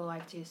grandma's still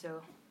alive too,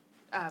 so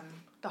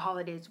the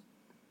holidays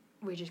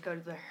we just go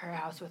to her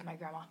house with my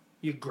grandma.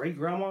 Your great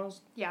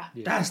grandma's? Yeah.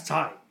 That's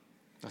tight.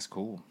 That's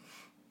cool.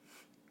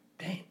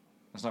 Damn.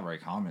 That's not very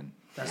common.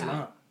 That's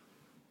not.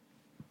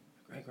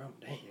 Great grandma.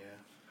 Damn. Yeah.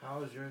 How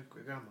was your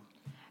great grandma?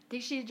 I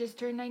think she just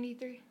turned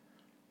 93,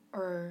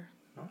 or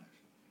No.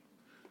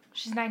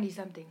 she's 90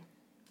 something.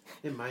 I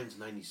think mine's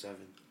 97.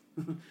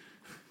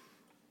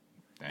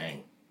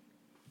 Dang.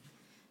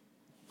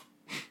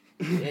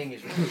 Dang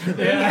is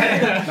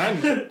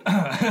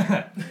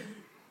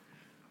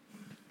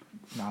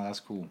Nah, that's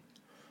cool.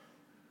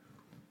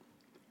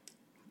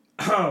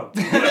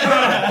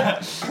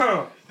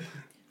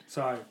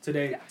 Sorry.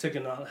 Today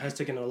has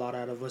taken a lot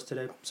out of us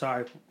today.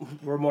 Sorry.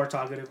 We're more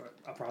talkative.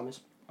 I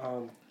promise.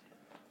 for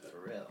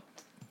real.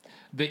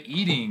 The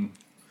eating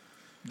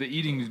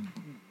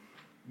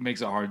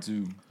makes it hard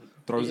to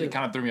it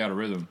kind of threw me out of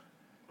rhythm.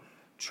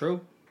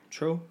 True.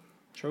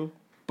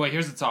 But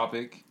here's the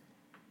topic.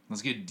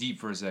 Let's get deep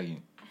for a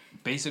second.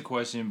 Basic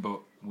question, but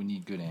we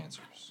need good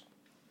answers.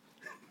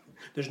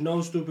 There's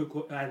no stupid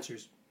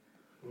answers.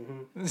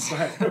 Mm-hmm.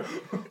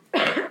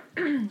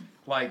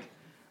 Like,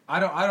 I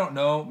don't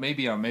know.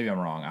 Maybe I'm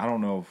wrong. I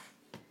don't know if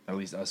at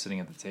least us sitting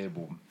at the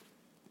table,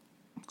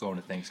 going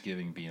to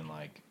Thanksgiving, being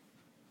like,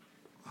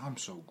 I'm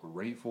so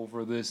grateful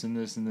for this and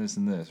this and this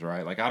and this,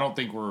 right? Like, I don't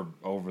think we're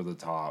over the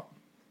top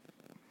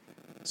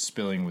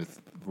spilling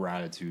with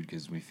gratitude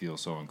because we feel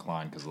so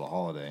inclined because of the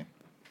holiday.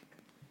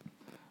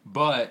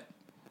 But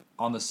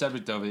on the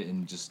subject of it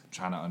and just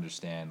trying to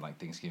understand like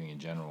Thanksgiving in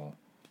general,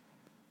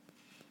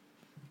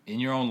 in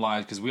your own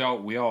lives, because we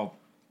all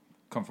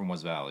come from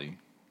West Valley,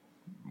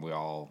 we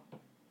all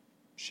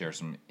share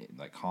some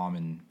like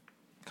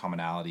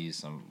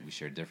commonalities. We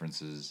share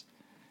differences.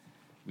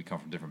 We come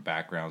from different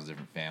backgrounds,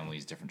 different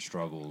families, different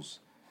struggles.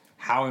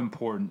 How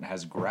important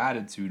has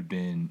gratitude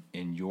been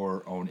in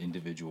your own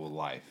individual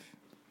life?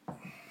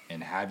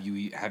 And have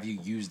you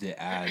used it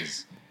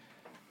as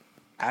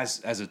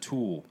a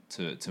tool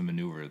to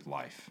maneuver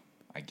life,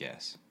 I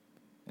guess?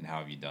 And how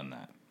have you done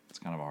that? It's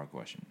kind of a hard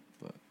question,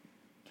 but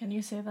Can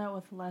you say that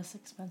with less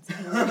expensive?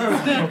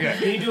 okay.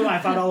 Can you do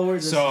like $5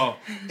 words?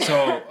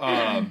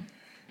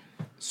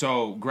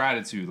 So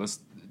gratitude. Let's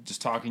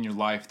just talk in your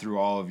life through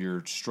all of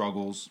your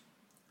struggles.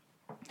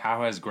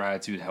 How has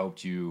gratitude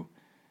helped you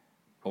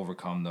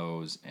overcome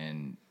those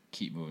and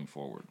keep moving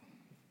forward?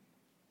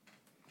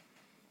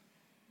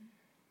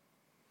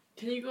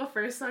 Can you go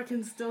first so I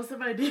can steal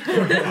some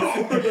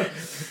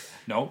ideas?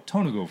 No,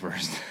 Tony go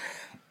first.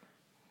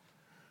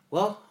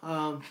 Well,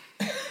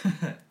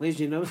 ladies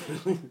and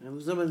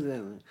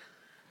gentlemen,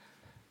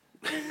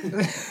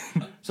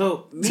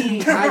 so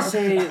me, I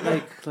say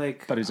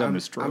like Thought he was having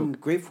a stroke. I'm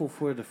grateful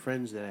for the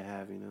friends that I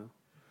have, you know,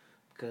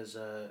 because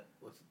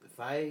if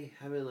I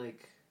haven't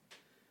like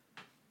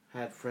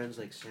had friends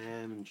like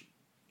Sam and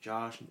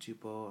Josh and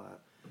Tupo,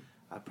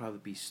 I'd probably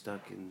be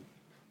stuck in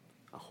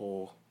a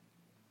hole.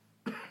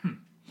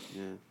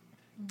 Yeah.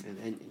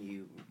 And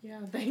you. Yeah,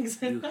 thanks.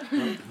 You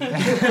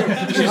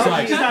She's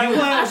like,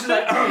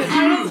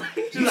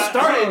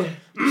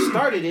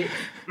 started it,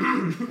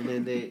 and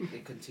then they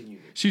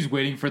continued it. She's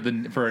waiting for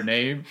a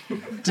name,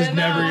 just I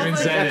know, never I even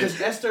was said it. Because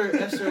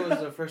Esther was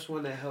the first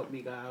one that helped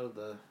me get out of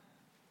the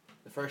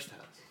first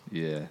house.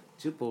 Yeah.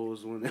 Tupo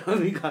was the one that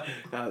helped me got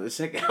out of the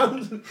second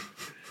house.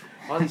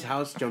 All these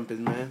house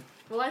jumping, man.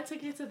 Well, I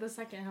took you to the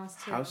second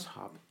house too. House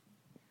hop.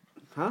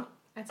 Huh?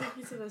 I took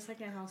you to the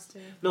second house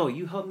too. No,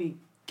 you helped me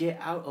get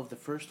out of the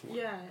first one.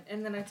 Yeah,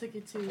 and then I took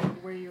you to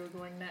where you were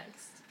going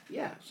next.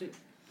 Yeah.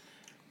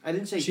 I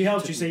didn't say she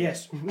helped you say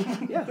yes.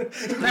 Yeah. I'm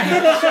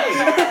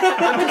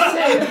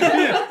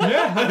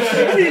just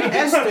saying.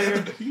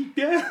 Esther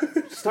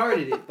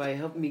started it by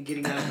helping me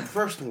getting out of the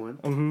first one,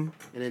 and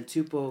then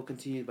Tupo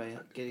continued by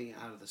getting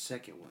out of the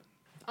second one.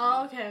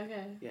 Oh,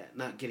 okay. Yeah,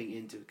 not getting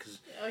into it because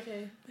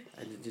Okay.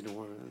 I didn't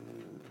want to.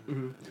 You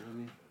know what I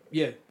mean?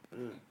 Yeah.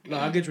 No,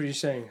 I get what you're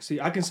saying. See,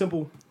 I can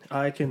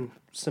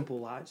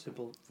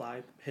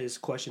simplify his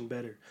question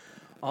better.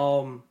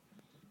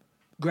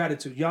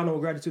 Gratitude. Y'all know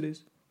what gratitude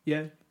is?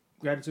 Yeah?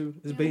 Gratitude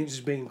is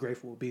being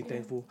grateful, being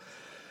thankful.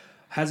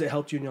 Has it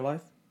helped you in your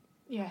life?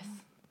 Yes.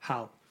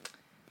 How?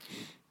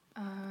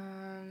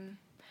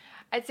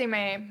 I'd say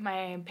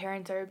my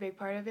parents are a big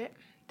part of it.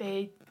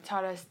 They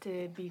taught us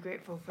to be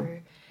grateful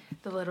for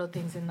the little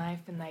things in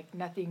life, and like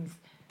nothing's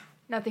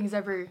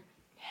ever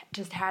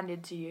just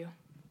handed to you.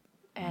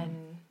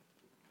 And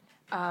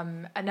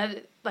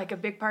another like a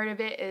big part of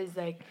it is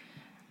like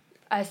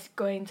us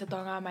going to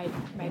Tonga, my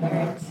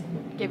parents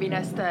giving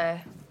us the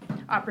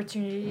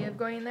opportunity of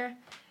going there.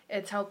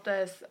 It's helped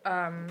us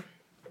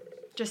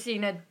just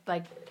seeing it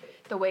like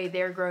the way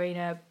they're growing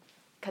up,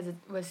 because it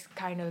was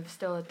kind of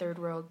still a third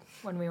world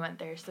when we went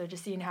there. So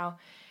just seeing how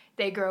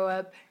they grow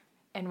up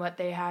and what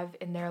they have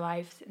in their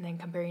lives, and then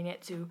comparing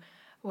it to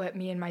what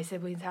me and my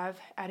siblings have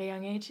at a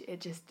young age, it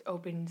just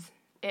opened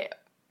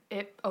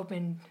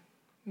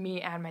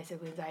me and my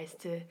siblings' eyes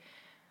to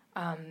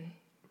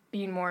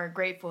being more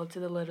grateful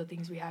to the little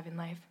things we have in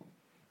life.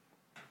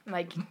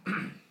 Like,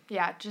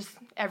 yeah, just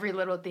every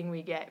little thing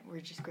we get, we're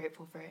just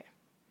grateful for it.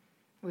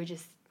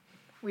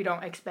 We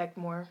don't expect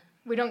more.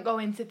 We don't go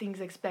into things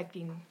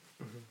expecting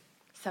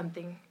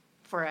something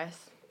for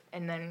us.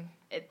 And then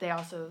they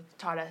also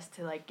taught us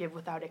to like give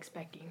without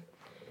expecting,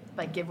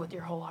 like give with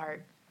your whole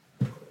heart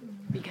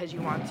because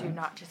you want to,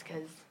 not just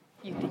because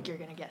you think you're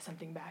gonna get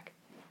something back.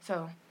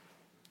 So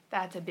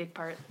that's a big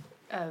part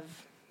of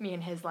me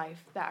and his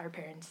life that our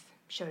parents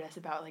showed us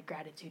about like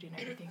gratitude and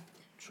everything.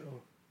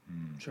 True.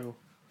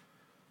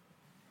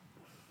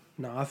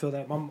 No, I feel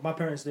that my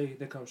parents they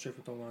come straight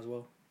from Tonga as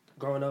well.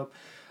 Growing up,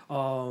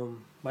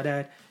 my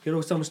dad he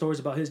always tell me stories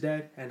about his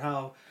dad and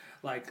how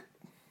like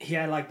he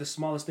had like the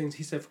smallest things.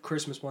 He said for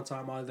Christmas one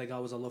time all they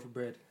got was a loaf of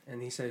bread,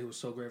 and he said he was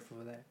so grateful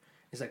for that.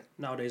 He's like,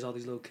 nowadays all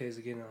these little kids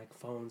are getting like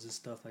phones and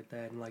stuff like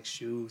that and like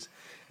shoes.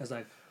 It's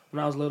like when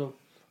I was little,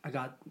 I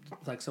got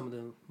like some of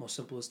the most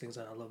simplest things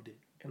and I loved it.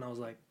 And I was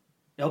like,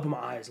 it opened my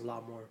eyes a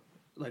lot more.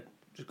 Like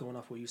just going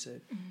off what you said.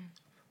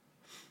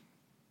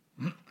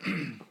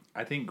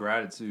 I think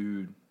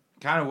gratitude,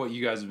 kind of what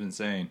you guys have been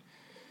saying,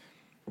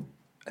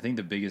 I think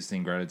the biggest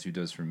thing gratitude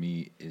does for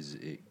me is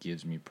it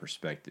gives me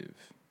perspective.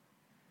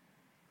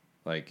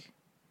 Like,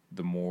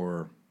 the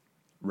more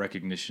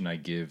recognition I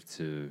give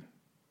to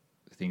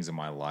things in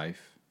my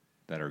life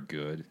that are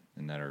good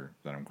and that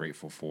I'm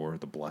grateful for,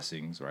 the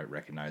blessings, right?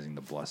 Recognizing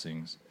the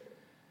blessings.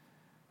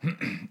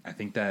 I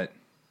think that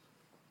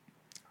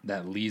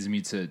leads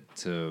me to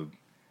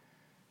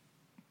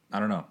I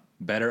don't know,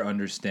 better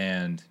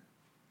understand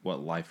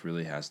what life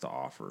really has to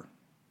offer.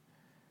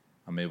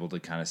 I'm able to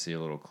kind of see a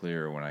little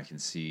clearer when I can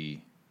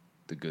see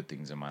the good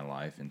things in my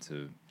life and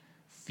to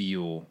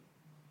feel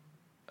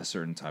a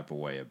certain type of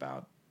way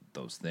about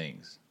those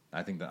things.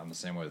 I think that I'm the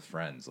same way with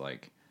friends.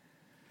 Like,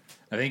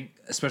 I think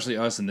especially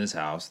us in this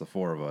house, the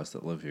four of us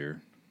that live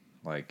here,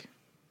 like,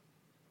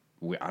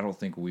 I don't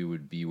think we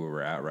would be where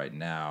we're at right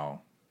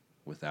now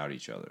without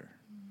each other.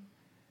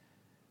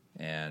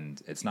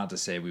 And it's not to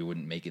say we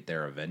wouldn't make it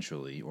there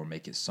eventually or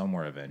make it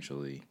somewhere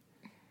eventually,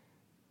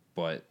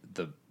 but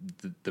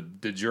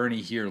the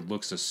journey here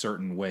looks a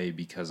certain way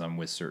because I'm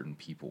with certain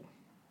people.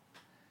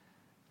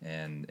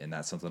 And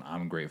that's something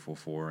I'm grateful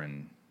for,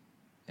 and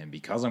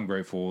because I'm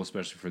grateful,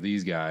 especially for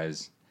these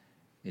guys,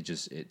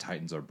 it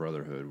tightens our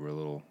brotherhood. We're a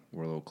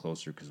little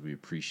closer because we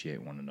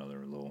appreciate one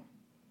another a little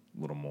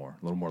more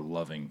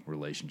loving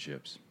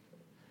relationships,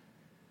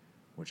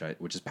 which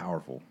is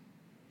powerful.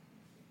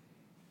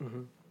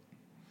 Mm-hmm.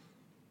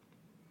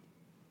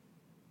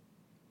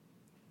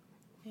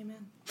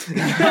 Amen.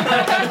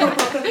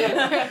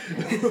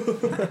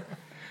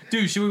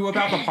 Dude, should we whip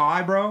out the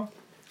pie, bro?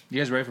 You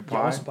guys ready for pie?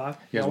 Y'all want some pie?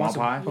 You guys want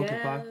pie? Pumpkin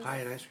pie? Yes. Pie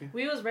and ice cream.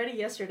 We was ready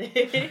yesterday.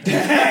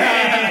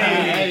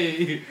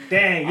 Hey!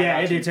 Dang, yeah,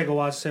 it did take a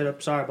while to set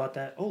up. Sorry about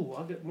that. Oh,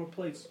 I'll get more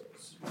plates.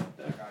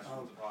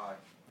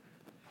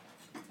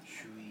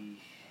 Should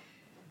we?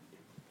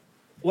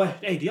 What?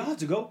 Hey, do y'all have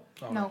to go?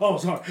 No. Oh,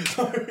 sorry.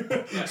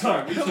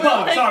 Sorry. We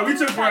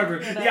took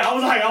forever. Yeah, I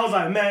was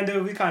like, man,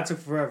 dude, we kind of took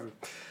forever.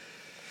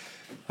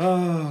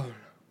 Oh.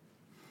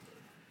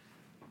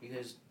 You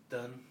guys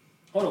done?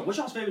 Hold on. What's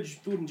y'all's favorite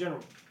food in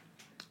general?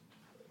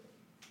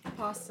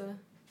 Pasta.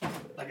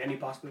 Like any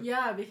pasta?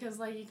 Yeah, because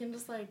like you can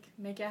just like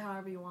make it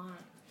however you want,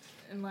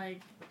 and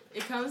like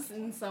it comes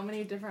in so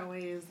many different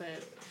ways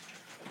that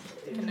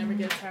you can never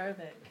get tired of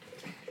it.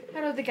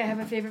 I don't think I have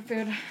a favorite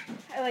food.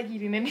 I like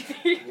eating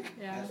anything.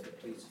 Yeah. Pass the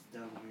plates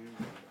down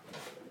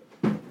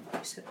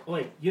here.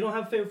 Wait, you don't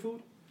have a favorite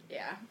food?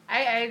 Yeah.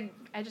 I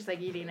just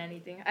like eating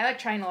anything. I like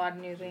trying a lot of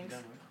new things.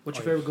 What's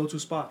your favorite go-to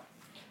spot?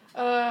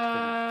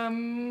 I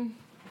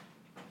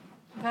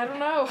don't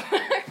know.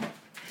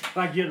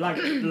 Like you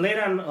late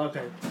at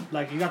okay.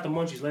 Like you got the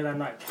munchies late at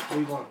night. Where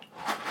you going?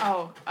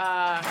 Oh,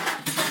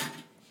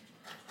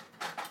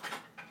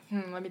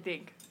 let me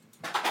think.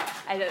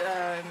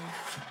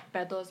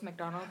 Beto's,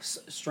 McDonald's.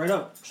 Straight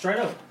up.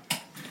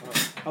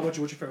 How about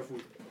you? What's your favorite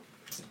food?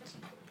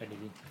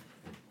 Anything.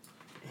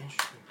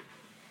 Interesting.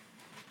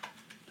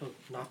 Dude,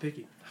 not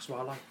picky. That's what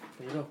I like.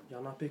 There you go.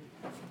 Y'all not picky.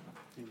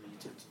 Give me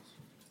utensils.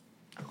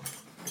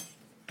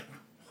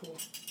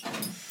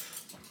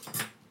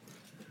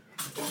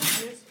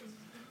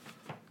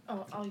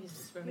 Oh, I'll use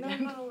this spoon No,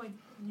 again. no, like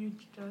you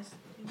just.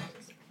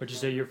 What'd you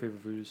say your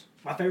favorite food is?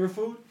 My favorite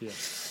food? Yeah.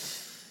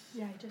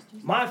 Yeah, I just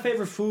used My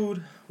favorite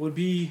food would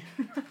be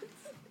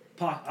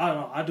pasta. I don't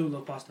know. I do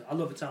love pasta. I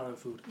love Italian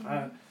food.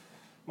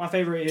 My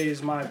favorite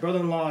is my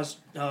brother-in-law's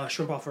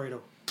shrimp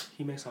Alfredo.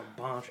 He makes some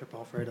bomb shrimp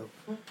Alfredo.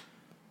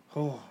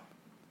 Oh.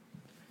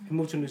 He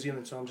moved to New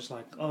Zealand, so I'm just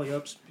like, oh,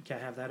 yup, you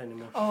can't have that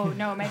anymore. Oh,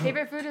 no. My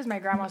favorite food is my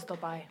grandma's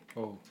topai.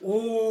 Oh.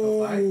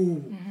 Oh.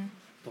 Mm-hmm.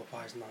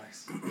 Topai's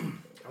nice.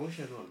 I wish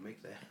I knew how to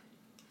make that.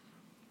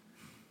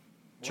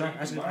 Try.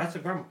 That's a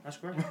grandma. That's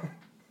grandma.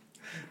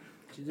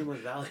 She's in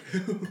West Valley.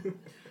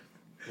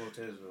 Well,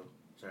 Taylorsville.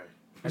 Sorry.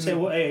 I say,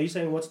 well, hey, are you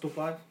saying what's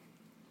topai?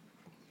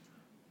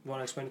 You want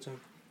to explain it to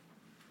him?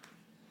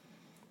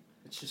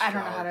 It's just I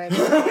don't know how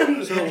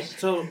flour. to.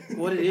 So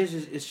what it is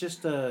it's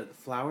just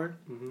flour,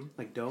 Mm-hmm.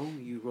 like dough.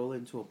 You roll it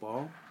into a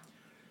ball,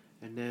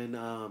 and then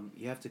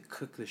you have to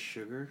cook the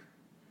sugar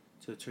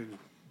till it turns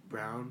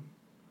brown,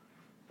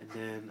 and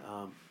then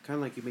kind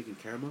of like you're making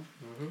caramel.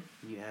 Mm-hmm.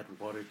 And you add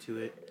water to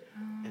it,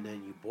 and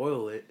then you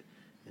boil it,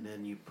 and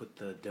then you put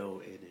the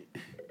dough in it.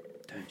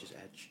 And you just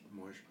add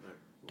more.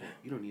 Well,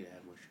 you don't need to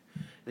add more.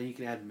 Then you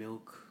can add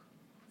milk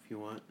if you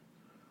want.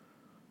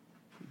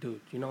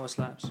 Dude, you know what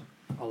slaps?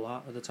 A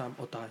lot of the time,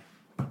 otai.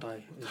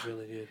 Otai is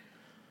really good.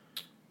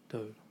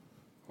 Dude.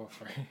 Oh,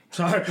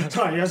 sorry.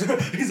 Sorry. Yes.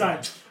 He's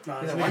like,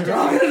 nah, this nigga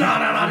wrong.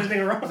 Nah, this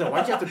nigga wrong. So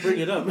why'd you have to bring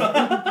it up?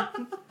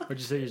 What'd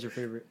you say is your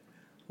favorite?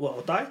 What,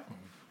 otai?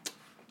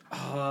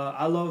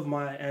 I love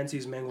my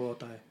auntie's mango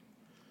otai.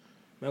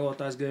 Mango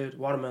otai is good.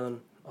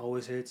 Watermelon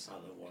always hits, I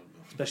love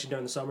watermelon. especially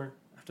during the summer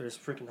after it's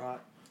freaking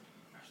hot.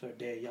 After a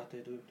day out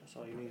there, dude. That's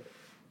all you need.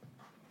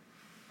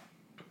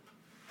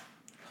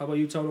 How about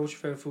you, Tony? What's your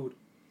favorite food?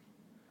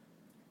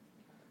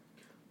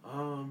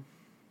 I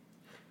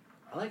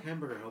like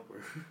hamburger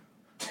helper.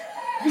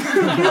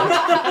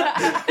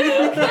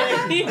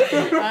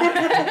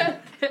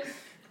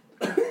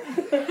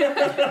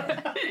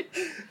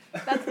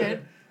 That's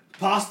good.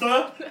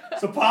 Pasta?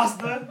 So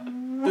pasta?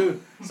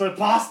 Dude, So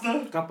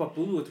pasta?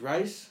 kapapulu with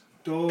rice.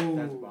 Dude.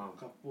 That's bomb.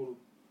 Kapulu.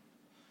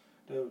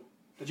 Dude.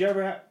 Did you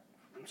ever have...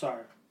 I'm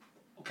sorry.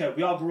 Okay,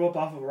 we all grew up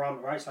off of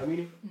ramen, right?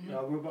 Samini?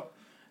 Y'all grew up...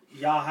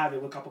 Y'all have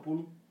it with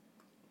kapapulu?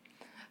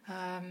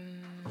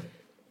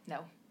 No.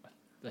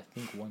 I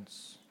think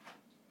once.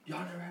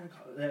 Y'all never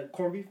had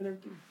corned beef and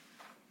everything?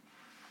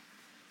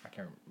 I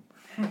can't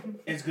remember.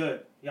 It's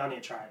good. Y'all need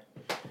to try it.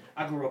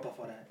 I grew up off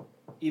of that.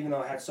 Even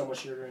though it had so much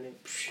sugar in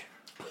it.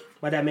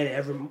 My dad made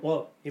it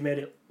he made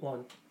it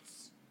once.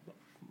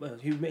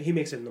 He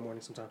makes it in the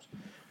morning sometimes.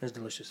 It's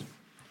delicious.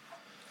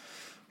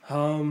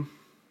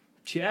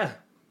 Yeah.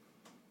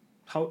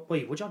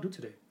 Wait, what y'all do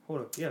today?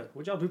 Hold up. Yeah,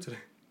 what y'all do today?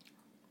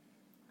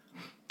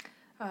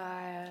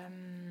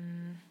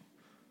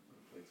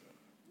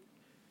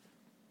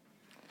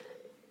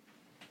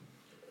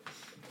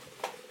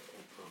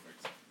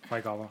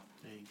 Mike Alva.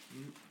 Thank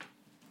you.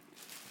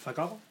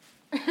 Fakava?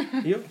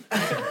 You?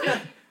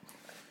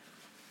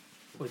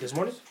 Wait, this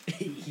morning?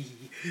 In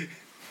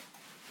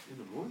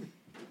the morning.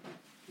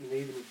 In the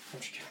evening. I'm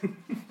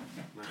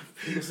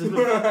just kidding.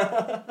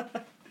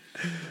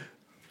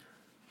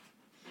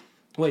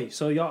 Wait,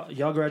 so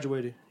y'all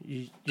graduated.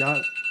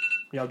 Y'all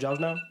have jobs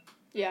now?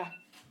 Yeah.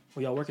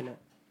 Where y'all working at?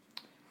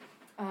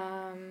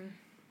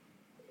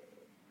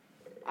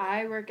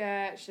 I work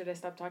at. Should I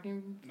stop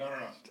talking? No.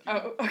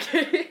 Oh,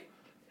 okay.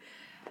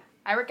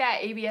 I work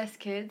at ABS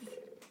Kids.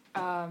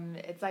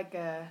 It's like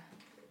a.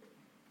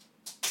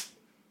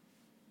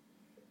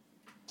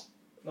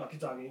 No, keep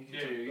talking.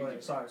 Yeah, yeah, Go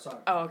ahead. Sorry.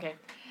 Oh, okay.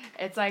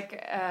 It's like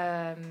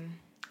a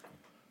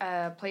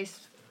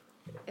place.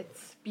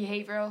 It's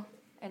behavioral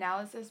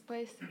analysis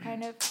place,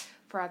 kind of,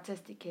 for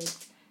autistic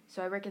kids.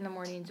 So I work in the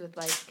mornings with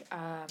like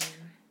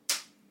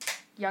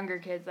younger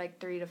kids, like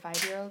 3 to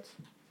 5 year olds.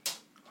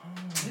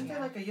 Isn't there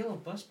like a yellow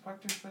bus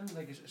parked in front of it?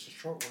 Like it's a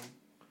short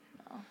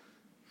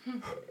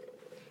one.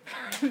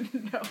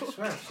 No. I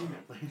swear I've seen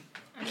that plane.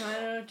 I don't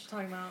know what you're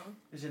talking about.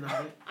 Is it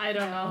not it? I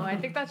don't know. I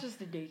think that's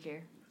just a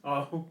daycare.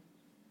 Oh.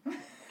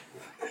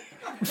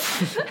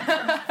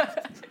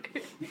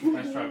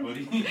 Nice try,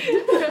 buddy.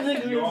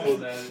 You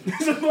almost had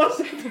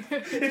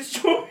it. It's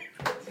true.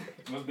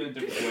 Must have been a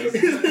different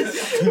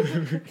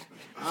place.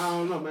 I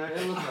don't know, man.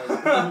 It looks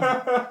like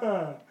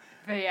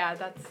But yeah,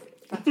 that's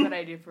what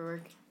I do for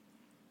work.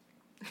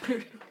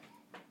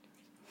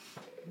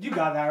 You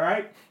got that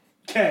right.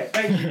 Okay,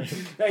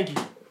 thank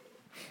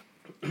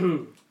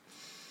you.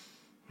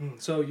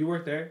 So you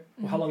work there.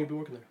 Well, how long you been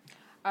working there?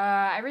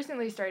 I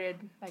recently started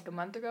like a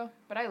month ago,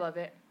 but I love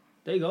it.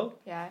 There you go.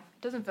 Yeah,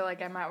 it doesn't feel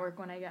like I'm at work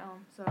when I get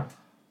home. So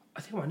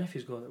I think my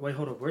nephew's going. Wait,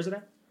 hold up. Where's it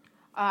at?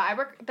 I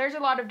work. There's a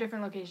lot of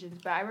different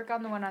locations, but I work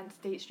on the one on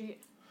State Street.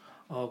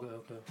 Oh,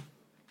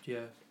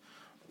 okay.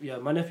 Yeah.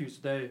 My nephews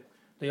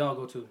they all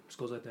go to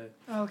schools like that.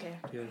 Oh, okay.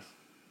 Yeah.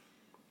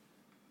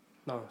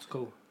 No, it's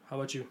cool. How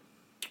about you?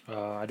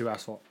 I do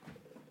asphalt.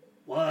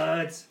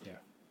 What? Yeah.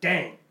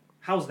 Dang.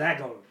 How's that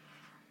going?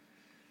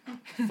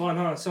 Fun,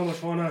 huh? So much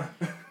fun, huh?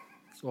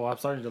 Well, I'm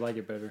starting to like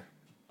it better.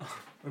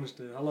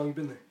 Understood. How long you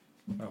been there?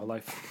 My whole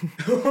life.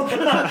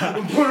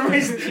 Born and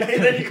raised. Hey,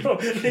 there you go.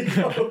 Is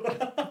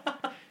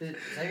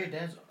that your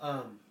dad's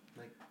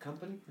like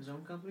company? His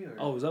own company or?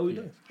 Oh, is that what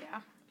you do?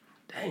 Yeah.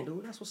 Dang,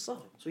 dude, that's what's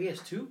up. So he has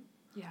 2?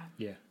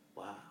 Yeah.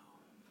 Wow.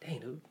 Dang,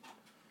 dude.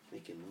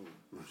 Making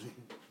moves.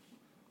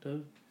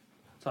 Dude.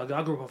 So I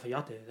grew up off of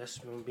Yate. That's,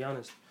 to be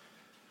honest.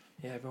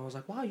 Yeah, everyone was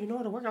like, wow, you know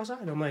how to work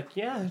outside. I'm like,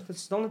 yeah,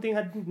 that's the only thing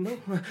I know.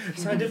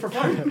 So I did for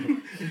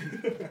fun.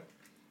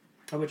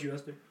 How about you,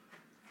 Esther?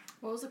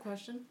 What was the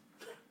question?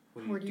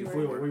 Where do you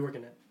Where work? are you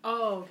working at?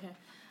 Oh, okay.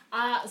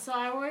 So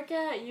I work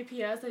at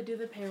UPS. I do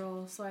the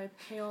payroll. So I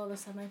pay all the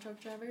semi-truck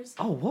drivers.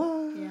 Oh,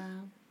 what?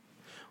 Yeah.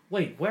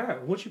 Wait, where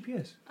at? What's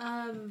UPS?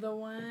 The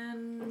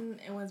one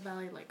in West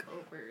Valley, like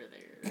over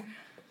there.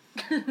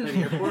 The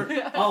airport?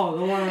 Oh,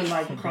 the one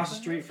like across the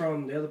street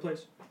from the other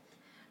place?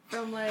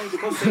 From like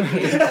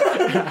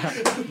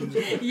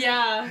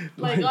yeah,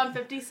 like on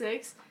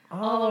 56,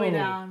 all the way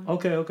down.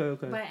 Okay.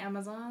 By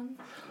Amazon.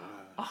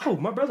 Oh,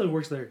 my brother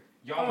works there.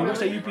 He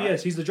works at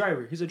UPS. He's the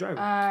driver.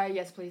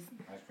 Yes, please.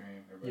 Ice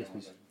cream. Yes,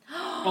 please.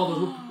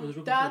 Oh, those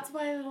That's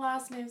why the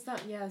last name's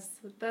not. Yes,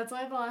 that's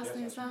why the last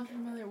name's not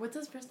familiar. What's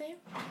his first name?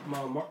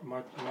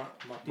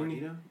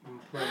 Martini.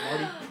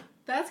 Marty?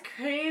 That's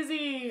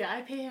crazy.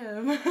 I pay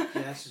him. Yeah,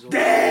 that's his old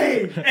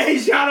Dang! Hey,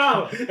 shout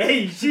out!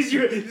 Hey, she's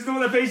the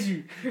one that pays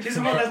you. She's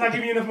the one that's not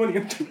giving you enough money.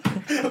 I'm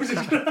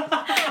just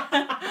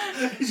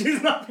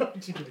she's not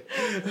fucking.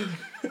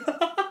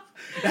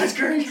 That's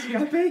crazy.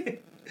 I pay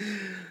it.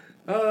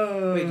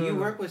 Wait, do you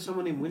work with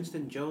someone named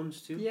Winston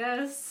Jones too?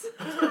 Yes.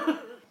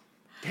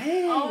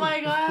 Dang. Oh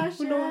my gosh.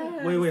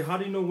 Yes. Wait. How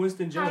do you know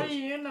Winston Jones? How do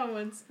you know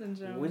Winston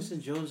Jones?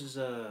 Winston Jones is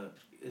a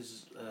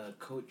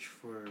coach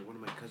for one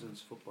of my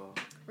cousin's football.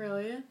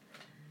 Really?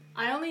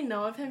 I only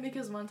know of him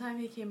because one time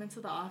he came into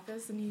the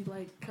office and he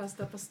like cussed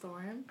up a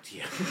storm.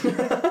 Yeah.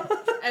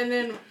 And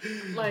then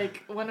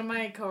like one of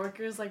my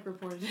coworkers like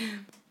reported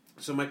him.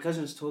 So my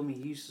cousins told me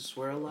he used to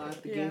swear a lot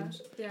at the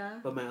games. Yeah.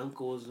 But my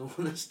uncle was the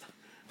one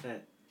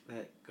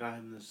that got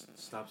him to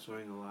stop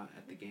swearing a lot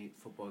at the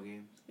football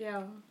games.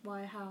 Yeah.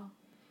 Why? How?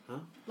 Huh?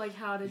 Like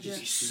how did you?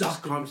 He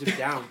just calms him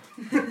down.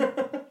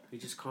 He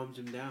just calms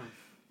him down.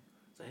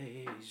 It's like,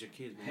 hey, he's your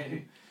kid,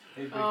 man.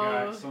 Hey, big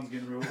guy. Sun's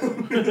getting real.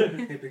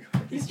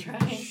 He's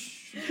trying.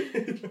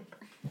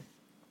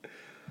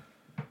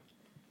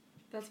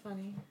 That's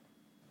funny.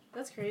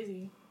 That's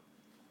crazy.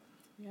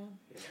 Yeah.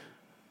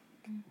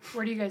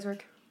 Where do you guys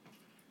work?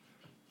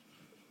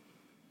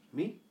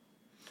 Me?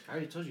 I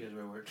already told you guys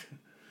where I worked.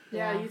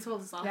 Yeah, you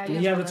told us off. Yeah,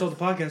 You haven't told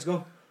the podcast.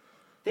 Go.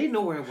 They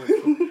know where I work.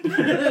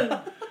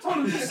 Tell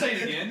them to say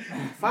it again.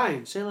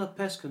 Fine, Sailor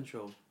Pest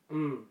Control.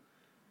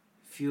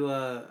 If you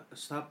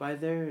stop by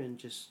there and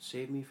just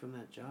save me from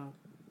that job,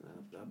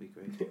 that'll be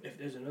great. If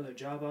there's another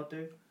job out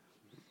there,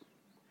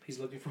 he's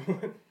looking for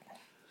one.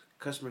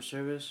 Customer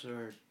service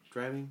or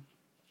driving.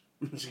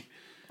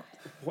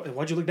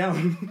 Why'd you look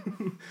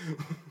down?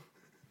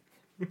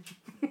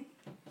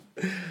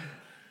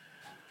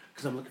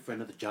 Because I'm looking for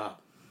another job.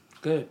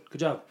 Good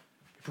job.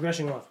 You're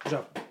progressing off. Good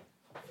job.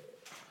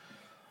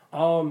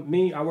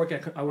 Me, I work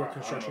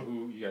construction. I don't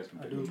know who you guys can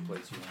pick which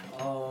place you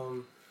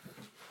want.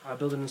 I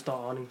build and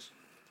install awnings.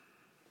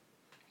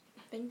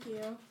 Thank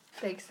you.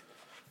 Thanks.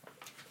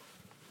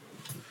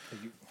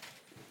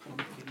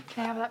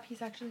 Can I have that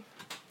piece actually?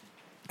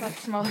 That's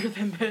smaller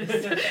than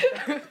this.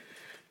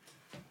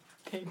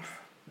 Thanks.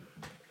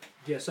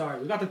 Yeah,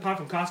 sorry. We got the pie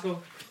from Costco.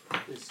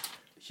 It's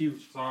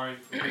huge. Sorry,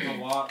 it's a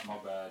lot. My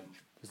bad.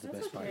 It's the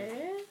That's best part.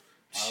 okay.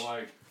 I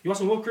like. You want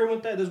some whipped cream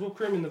with that? There's whipped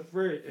cream in the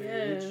fridge.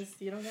 Yes,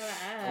 you don't gotta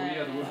add. Oh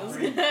yeah, the whipped I was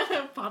cream.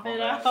 gonna Pop My it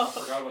bad. out.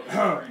 Forgot about the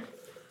whipped cream.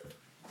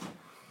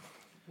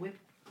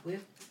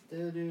 Whip,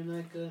 they're doing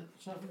like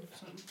something.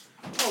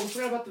 Oh, we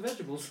forgot about the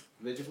vegetables.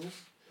 Vegetables?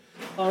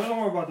 Oh, don't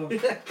worry about them.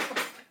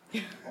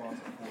 Oh,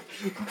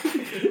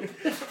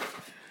 that's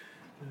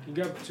You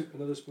got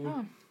another spoon?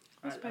 Oh,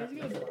 this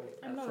pie's good.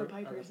 I'm not a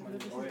pie person, but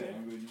this is oh, good.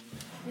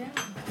 yeah. Yeah.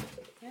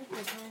 Yeah, it's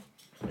good pie.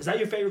 Is that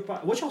your favorite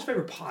pie? What's y'all's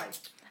favorite pie?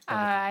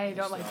 I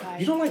don't like pie.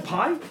 You don't like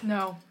pie?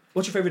 No.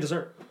 What's your favorite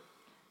dessert?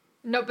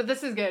 No, but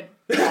this is good.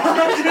 She's like,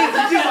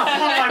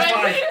 I like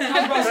pie.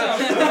 I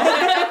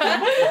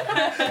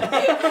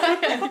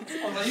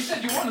was like, you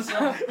said you want to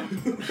sell.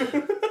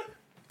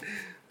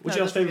 What's No, y'all's this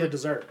is favorite good.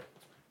 dessert?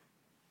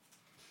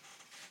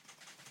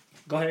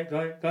 Go ahead.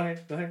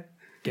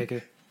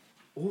 KK.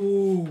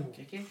 Ooh.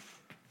 Kiki?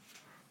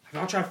 Have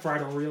y'all tried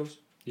fried Oreos?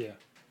 Yeah.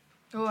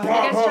 Oh, have you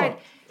guys tried?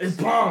 It's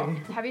bomb.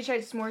 Have you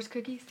tried s'mores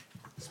cookies?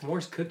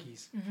 S'mores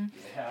cookies.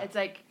 Yeah. It's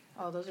like,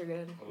 oh, those are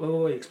good.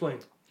 Wait, explain.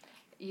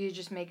 You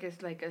just make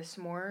this like a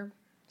s'more.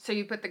 So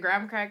you put the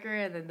graham cracker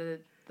and then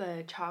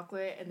the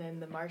chocolate and then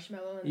the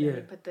marshmallow and Yeah.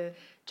 then you put the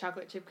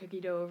chocolate chip cookie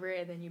dough over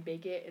it and then you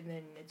bake it and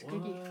then it's a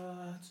cookie.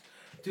 What?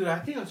 Dude, I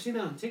think I've seen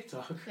that on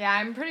TikTok. Yeah,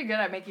 I'm pretty good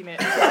at making it.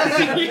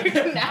 You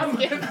can ask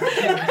him.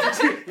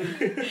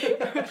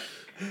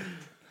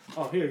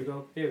 Oh, here you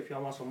go. Here, if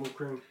y'all want some whipped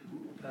cream,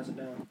 pass it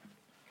down.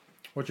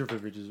 What's your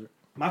favorite dessert?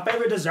 My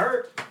favorite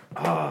dessert?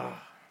 Man.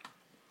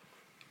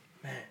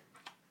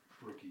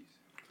 Rookies.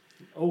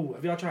 Oh,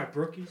 have y'all tried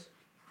Brookies?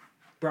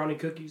 Brownie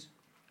cookies?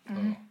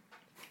 Mm-hmm.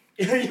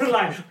 You're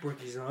like,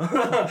 Brookies,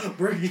 huh?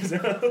 Brookies,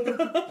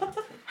 huh?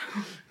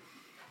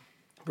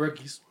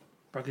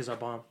 Brookies are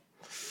bomb.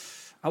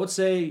 I would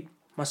say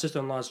my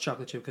sister-in-law's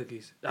chocolate chip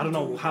cookies. I don't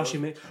know how she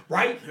makes.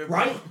 Right?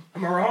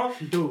 Am I wrong?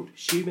 Dude,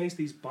 she makes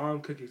these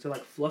bomb cookies. They're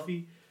like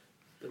fluffy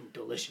and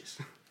delicious.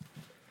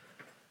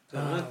 So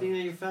another thing that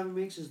your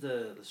family makes is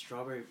the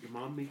strawberry. Your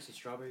mom makes a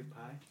strawberry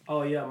pie.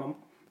 Oh, yeah. My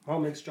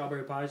mom makes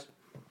strawberry pies.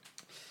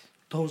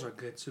 Those are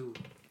good, too.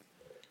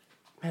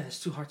 Man, it's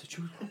too hard to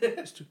choose.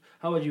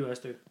 How about you,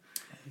 Esther?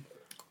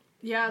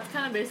 Yeah, it's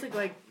kind of basic.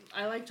 Like,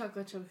 I like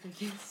chocolate chip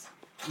cookies.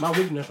 My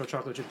weakness for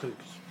chocolate chip cookies.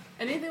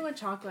 Anything with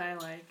chocolate, I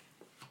like.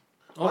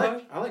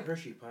 Okay. I like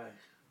Hershey pie.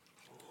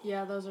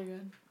 Yeah, those are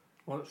good.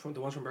 The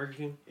ones from Burger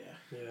King? Yeah.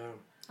 Yeah.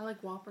 I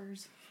like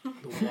Whoppers. The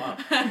Whop.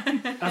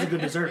 That's a good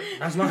dessert.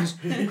 That's nice.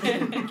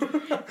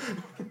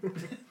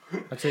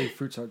 I'd say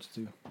fruit tarts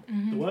too.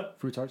 The what?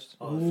 Fruit tarts.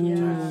 Oh,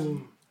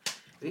 Ooh.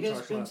 Have you guys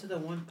Tarts been left. to the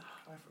one?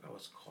 I forgot what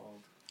it's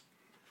called.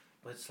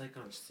 But it's like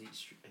on State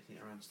Street. I think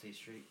around State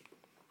Street.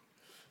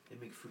 They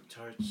make fruit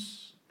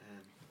tarts and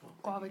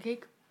Guava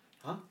cake?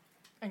 Huh?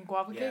 And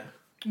guava Yeah. cake?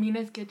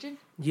 Mina's Kitchen?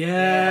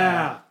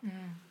 Yeah.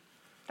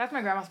 That's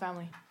my grandma's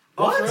family.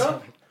 Oh, for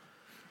real?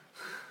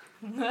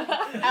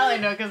 I only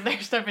know because their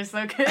stuff is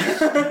so good.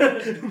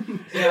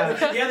 Yeah,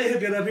 they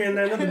hook it up here and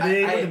there. Nothing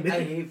big. Nothing big.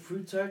 I hate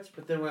fruit tarts,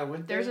 but then when I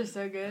went there, Theirs are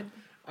so good.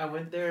 I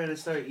went there and I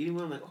started eating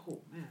one. I'm like, oh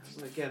man, I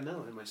was like, yeah,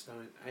 no, in my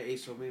stomach. I ate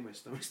so many, my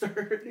stomach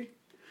started hurting.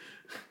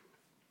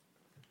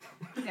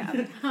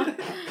 Yeah.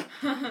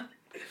 I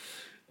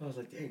was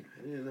like, dang,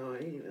 I didn't know I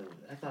ate it.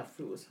 I thought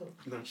fruit was healthy.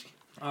 No, I'm just kidding.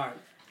 All right.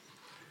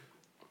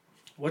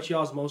 What's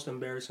y'all's most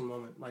embarrassing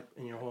moment, like,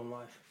 in your whole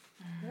life?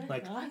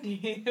 Like,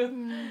 Gandhi.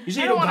 you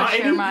say I you don't don't wanna got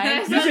share any? mine.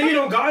 You say you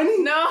don't got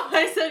any? No,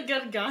 I said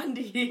good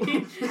Gandhi.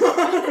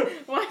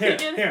 Why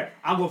Here,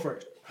 I'll go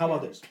first. How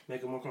about this?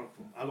 Make it more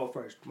comfortable. I'll go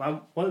first.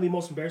 One of the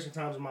most embarrassing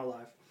times in my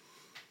life.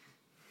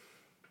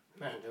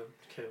 Man, dude.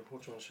 Okay,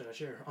 which one should I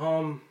share?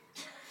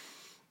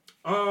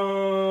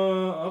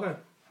 Okay.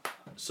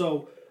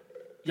 So,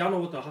 y'all know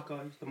what the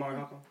haka is? The Mario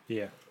haka?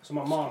 Yeah. So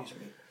my mom,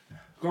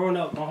 growing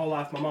up, my whole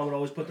life, my mom would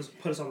always put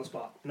us on the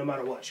spot, no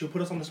matter what. She would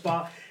put us on the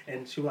spot,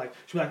 and she would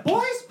be like,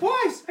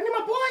 boys, I need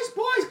my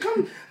boys,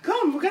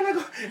 come, can I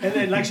go? And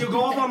then like she'll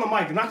go up on the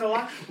mic. Not gonna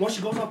lie, once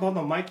she goes up on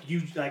the mic,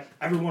 you like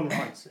everyone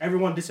runs,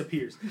 everyone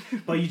disappears,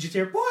 but you just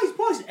hear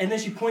boys, and then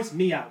she points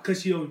me out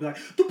because she'll be like,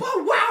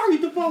 Dupo, where are you,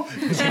 Dupo?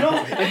 She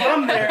knows if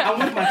I'm there, I'm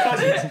with my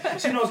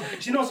cousins.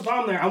 She knows if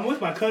I'm there, I'm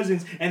with my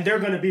cousins, and they're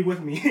gonna be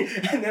with me.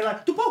 And they're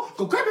like, Dupo,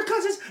 go grab your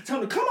cousins, tell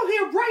them to come up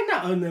here right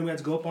now. And then we have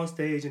to go up on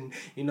stage, and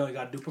you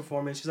gotta do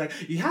performance. She's like,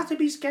 you have to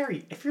be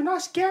scary. If you're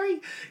not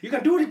scary, you're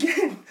gonna do it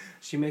again.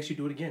 She makes you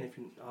do it again if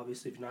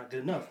you're not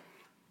good enough.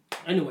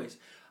 Anyways,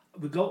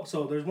 we go.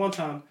 So there's one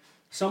time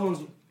someone's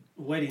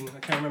wedding. I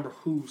can't remember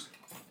whose.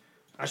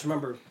 I just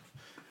remember.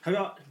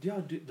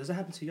 Does that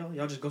happen to y'all?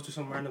 Y'all just go to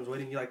some random's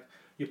wedding. You like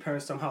your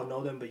parents somehow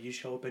know them, but you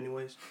show up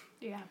anyways.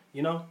 Yeah.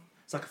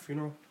 It's like a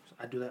funeral.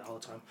 I do that all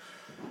the time.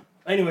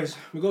 Anyways,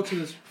 we go to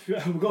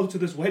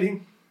this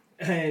wedding,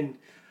 and me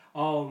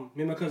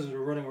and my cousins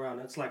were running around.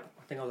 It's like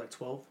I think I was like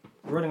 12.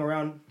 We're running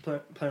around,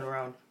 playing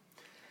around,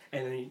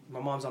 and then my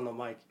mom's on the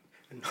mic,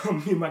 and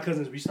me and my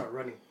cousins we start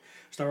running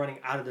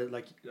out of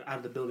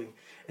the building,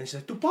 and she's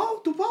like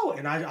Tupo,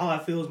 and all I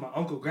feel is my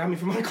uncle grab me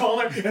from my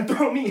collar and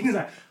throw me, and he's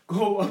like,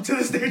 go up to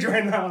the stage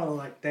right now. And I'm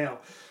like, damn.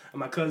 And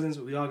my cousins,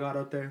 we all got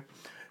up there.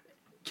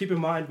 Keep in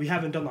mind, we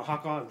haven't done the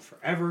haka in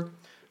forever,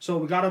 so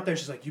we got up there.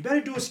 She's like, you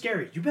better do it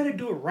scary, you better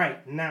do it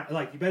right now,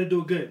 like you better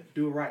do it good,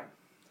 do it right.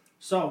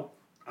 So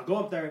I go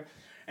up there,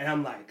 and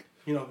I'm like,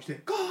 she's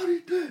like, God, he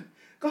did,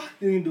 God,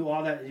 and you do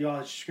all that,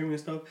 y'all screaming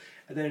and stuff,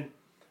 and then.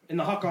 In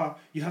the haka,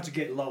 you have to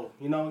get low,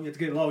 you have to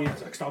get low, you have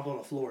to like stomp on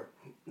the floor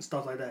and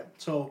stuff like that.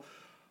 So,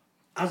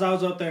 as I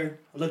was up there,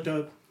 I looked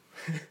up,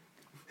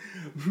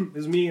 it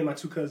was me and my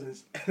two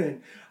cousins, and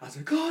then I was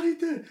like, God, he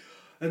did.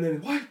 And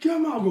then, white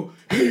grandma, go,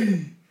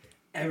 hey!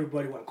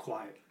 Everybody went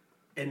quiet.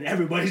 And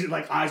everybody's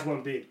like eyes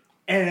went big.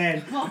 And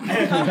then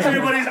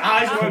everybody's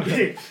eyes went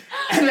big.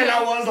 And then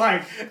I was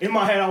like, in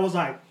my head, I was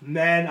like,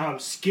 man, I'm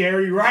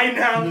scary right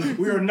now.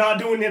 We are not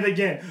doing it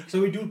again. So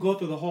we do go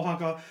through the whole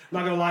haka.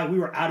 Not gonna lie, we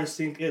were out of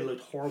sync. It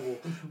looked horrible.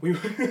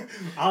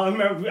 I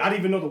remember, I didn't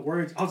even know the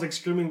words. I was like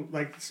screaming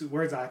like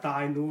words I thought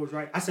I knew was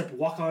right. I said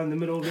waka in the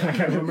middle of it. I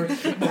can't remember.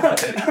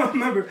 But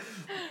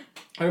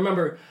I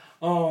remember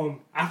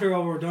after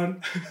all we were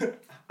done,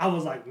 I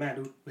was like, man,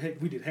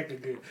 dude, we did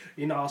hecka good.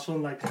 I was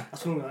feeling like,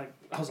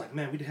 I was like,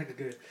 man, we did hecka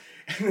good.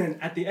 And then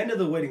at the end of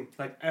the wedding,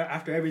 like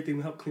after everything,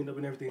 we helped clean up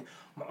and everything,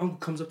 my uncle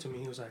comes up to me.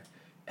 He was like,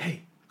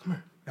 hey, come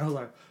here. And I was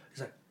like, he's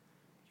like,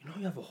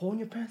 you have a hole in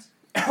your pants?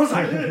 And I was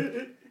like,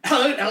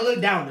 I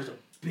looked down. There's a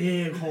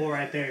big hole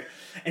right there.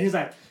 And he's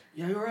like,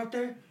 yeah, you were up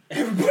there?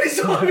 Everybody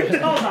saw it.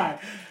 I was like,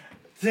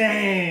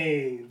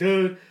 dang,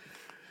 dude.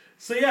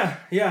 So yeah.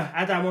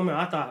 At that moment,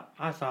 I thought,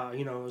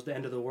 it was the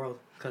end of the world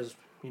because,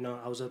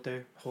 I was up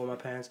there holding my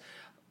pants.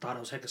 Thought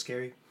it was hecka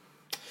scary.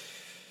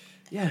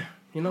 Yeah,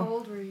 How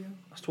old were you?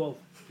 I was 12.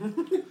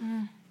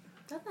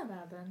 That's not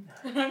bad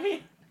then. I mean.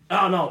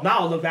 Oh no! Now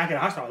I look back and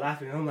I start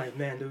laughing. I'm like,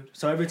 man, dude.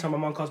 So every time my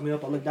mom calls me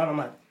up, I look down. I'm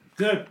like,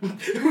 good.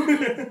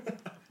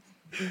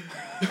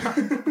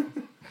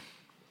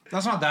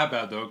 That's not that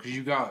bad though, because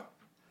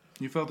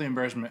you felt the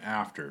embarrassment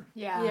after.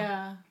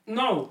 Yeah.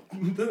 No.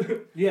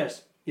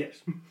 Yes. The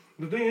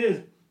thing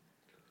is,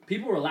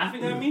 people were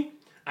laughing at me.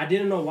 I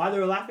didn't know why they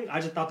were laughing. I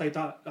just thought they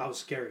thought I was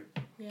scary.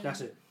 Yeah.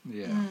 That's it.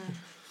 Yeah.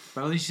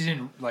 But at least you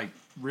didn't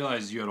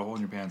realize you had a hole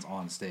in your pants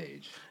on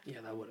stage.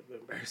 Yeah, that would have been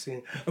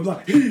embarrassing. I'm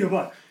like, hey.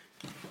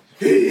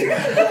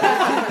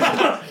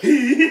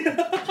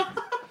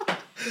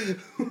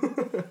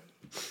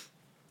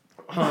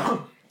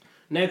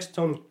 Next,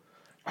 Tony.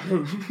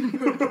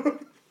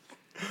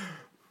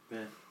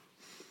 Man.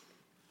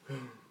 I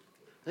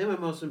think my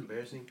most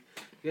embarrassing.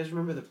 You guys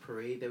remember the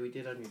parade that we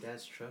did on your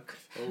dad's truck?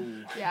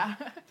 Oh. Yeah.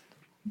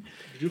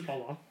 Did you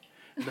fall off?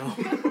 No.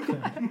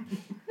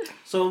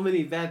 So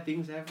many bad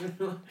things happened.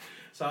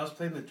 So I was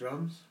playing the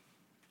drums,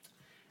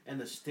 and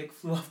the stick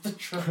flew off the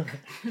truck.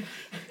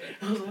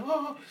 I was like,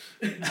 oh.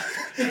 I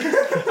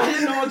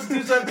didn't know what to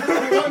do, so I put the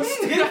wrong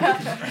stick.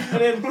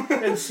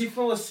 And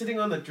Sifu was sitting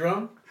on the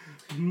drum,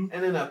 and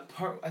then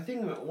I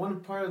think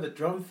one part of the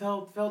drum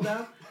fell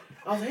down.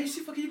 I was like, hey,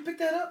 Sifu, can you pick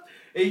that up?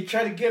 And he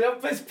tried to get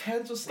up, but his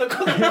pants was stuck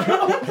on the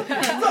drum.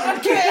 I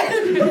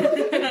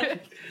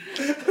can't.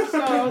 So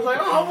I was like,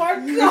 oh my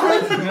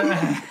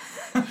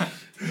God.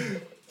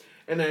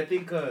 And I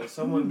think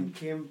someone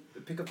came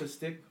to pick up the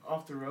stick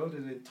off the road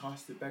and then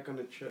tossed it back on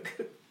the truck.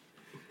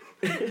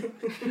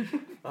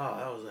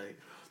 I was like,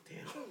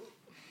 damn.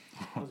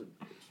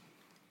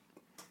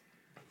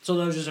 So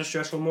that was just a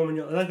stressful moment.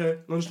 You're like, okay,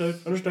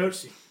 understood.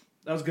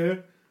 That was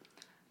good.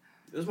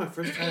 It was my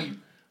first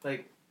time,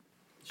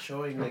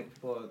 showing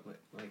people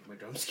my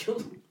drum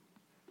skills.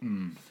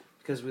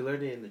 Because we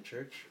learned it in the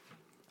church.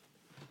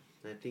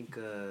 And I think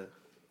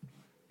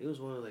it was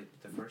one of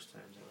the first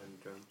times I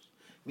learned drums.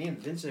 Me and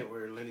Vincent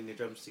were learning the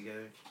drums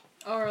together.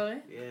 Oh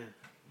really? Yeah.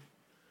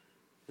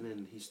 And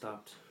then he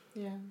stopped.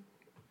 Yeah.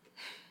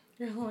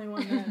 You're the only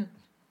one that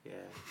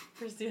Yeah.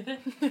 pursued it.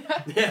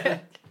 Yeah.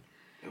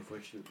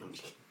 Unfortunately. I'm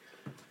just kidding.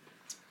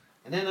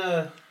 And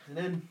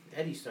then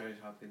Eddie started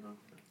hopping on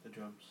the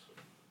drums.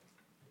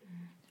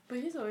 But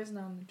he's always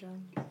known the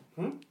drums.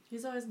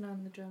 He's always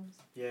known the drums.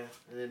 Yeah,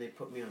 and then they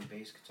put me on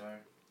bass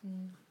guitar.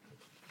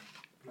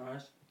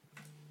 Nice.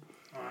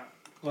 Alright,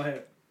 go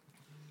ahead.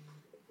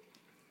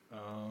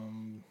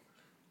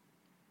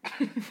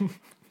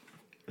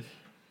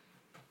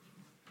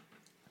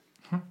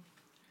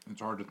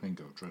 It's hard to think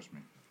of, trust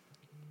me.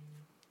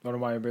 One of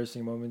my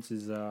embarrassing moments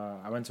is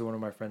I went to one of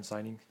my friend's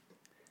signings,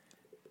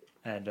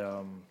 and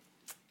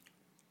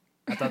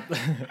I thought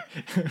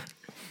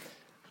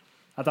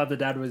I thought the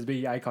dad was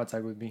making eye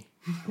contact with me,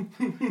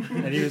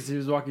 and he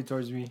was walking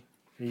towards me,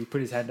 and he put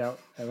his hand out.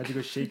 I went to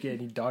go shake it,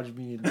 and he dodged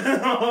me, and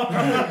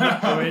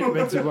I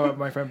went to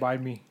my friend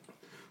behind me.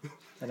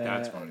 And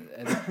That's funny.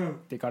 And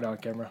they caught it on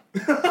camera.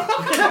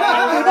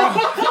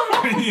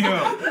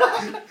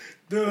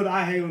 Dude,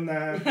 I hate when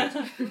that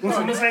happens. When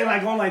someone's saying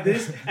like going like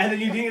this, and then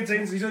you think it's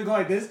saying so you just go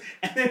like this,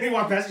 and then they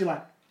walk past you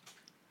like.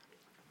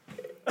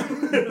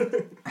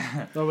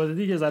 No, but the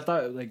thing is, I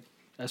thought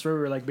I swear we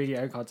were like making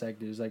eye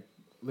contact. It was like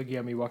looking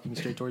at me, walking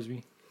straight towards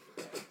me,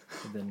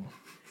 and then.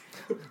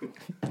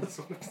 That's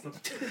so messed up.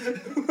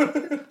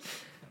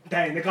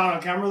 Dang, they caught it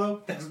on camera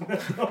though. That's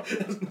messed up.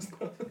 That's messed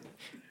up.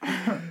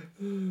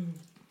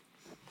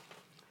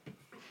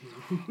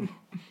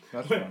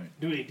 That's funny.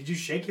 Dude, did you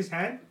shake his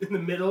hand in the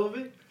middle of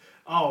it?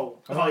 Oh,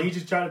 he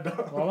just tried to.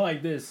 Well, I went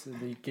like this,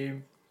 and he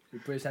came. He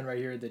put his hand right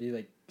here, and then he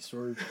like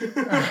swerved. Dude,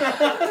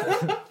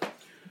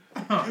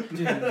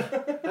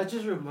 that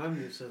just reminded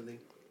me of something.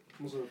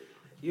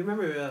 You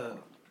remember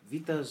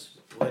Vita's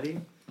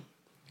wedding?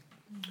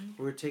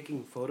 We were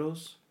taking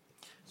photos.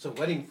 So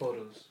wedding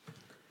photos.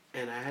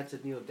 And I had to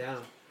kneel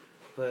down.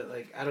 But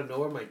like out of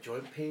nowhere my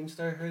joint pain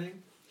started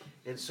hurting.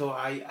 And so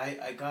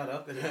I got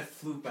up and I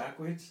flew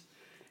backwards.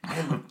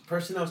 And the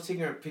person I was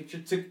taking our picture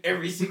took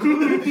every single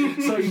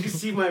so you could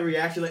see my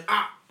reaction like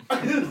ah.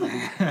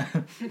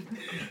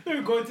 They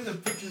were going through the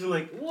pictures and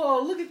like,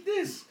 whoa, look at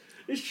this.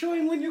 It's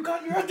showing when you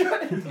got your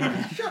arthritis.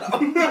 Shut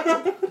up.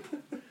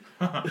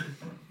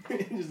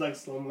 Just like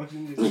slow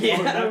motion.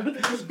 Yeah.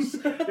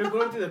 They were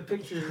going through the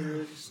pictures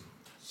and they just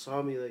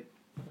saw me like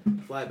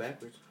fly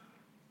backwards.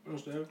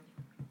 Understand?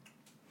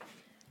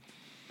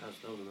 That was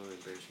another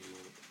embarrassing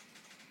moment.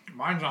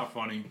 Mine's not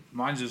funny.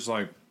 Mine's just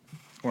like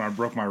when I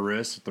broke my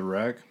wrist at the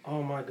wreck.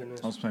 Oh my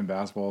goodness. I was playing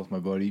basketball with my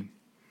buddy.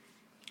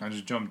 I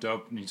just jumped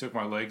up and he took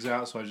my legs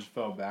out, so I just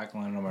fell back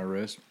and landed on my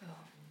wrist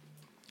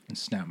and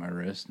snapped my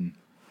wrist. And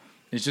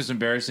it's just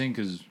embarrassing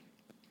because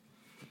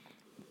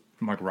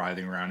I'm like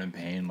writhing around in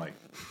pain, like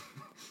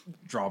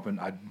I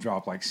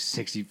dropped like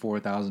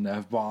 64,000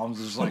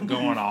 F-bombs, just like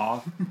going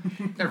off.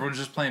 Everyone's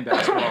just playing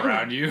basketball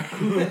around you.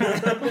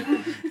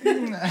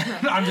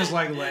 I'm just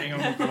like laying on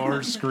the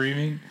floor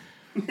screaming.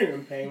 You're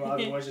in pain while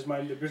everyone's just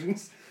minding their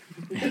business.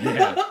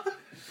 Yeah,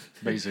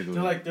 basically.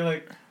 They're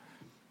like.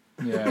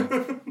 Yeah.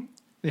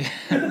 Yeah.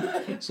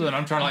 So then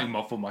I'm trying to like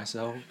muffle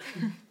myself.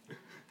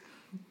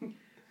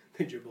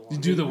 You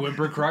do the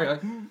whimper cry.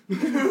 Like,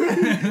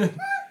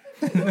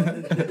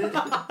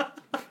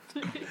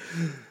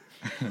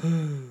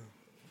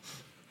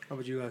 How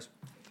about you guys?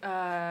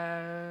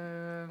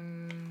 I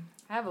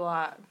have a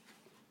lot.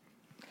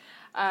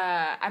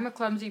 I'm a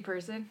clumsy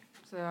person,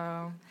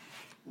 so.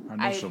 I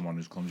know someone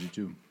who's clumsy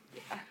too.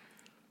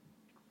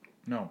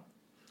 No.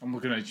 I'm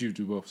looking at you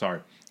two both. Sorry.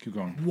 Keep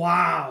going.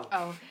 Wow.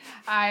 Oh,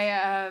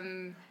 I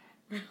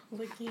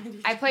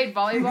played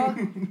volleyball.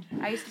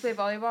 I used to play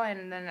volleyball,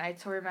 and then I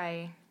tore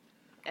my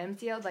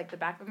MCL, like the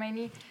back of my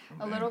knee,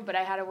 a little. But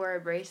I had to wear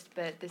a brace.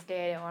 But this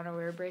day I didn't want to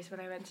wear a brace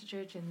when I went to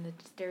church, and the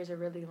stairs are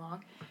really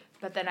long.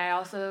 But then I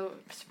also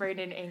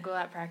sprained an ankle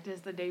at practice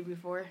the day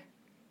before.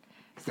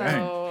 So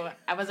Dang.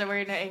 I wasn't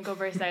wearing an ankle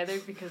brace either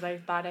because I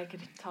thought I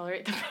could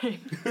tolerate the pain.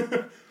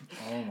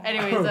 Oh my.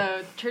 Anyways,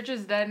 church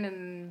is done,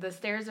 and the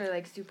stairs are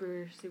like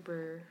super,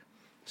 super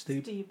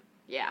Steve.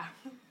 yeah.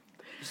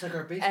 Just like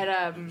our basement.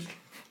 And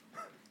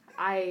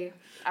I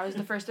was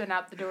the first one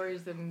out the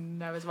doors,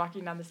 and I was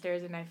walking down the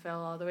stairs, and I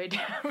fell all the way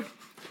down.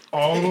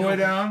 All the way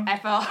down? I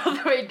fell all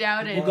the way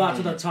down, You and got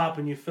to the top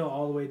and you fell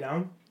all the way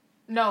down?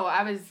 no,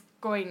 I was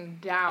going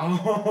down,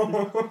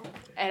 Oh.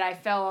 and I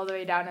fell all the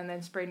way down, and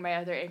then sprained my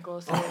other ankle.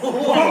 So,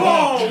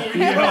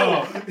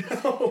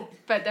 Yo.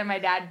 but then my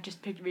dad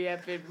just picked me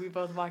up, and we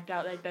both walked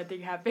out like nothing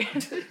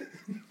happened.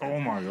 Oh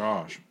my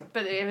gosh.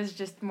 But it was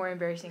just more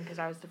embarrassing because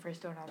I was the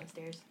first one on the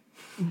stairs,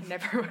 and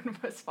everyone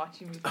was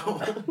watching me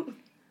fall.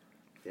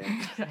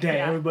 Yeah. Dang,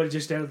 Yeah. everybody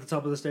just stand at the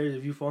top of the stairs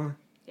if you falling?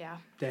 Yeah.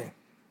 Dang.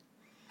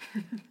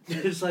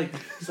 It's like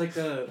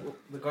the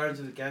Guardians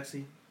of the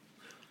Galaxy.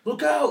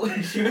 Look out!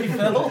 She already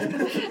fell.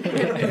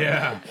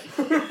 Yeah.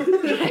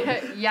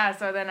 Yeah,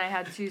 so then I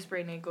had 2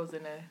 sprained ankles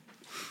and a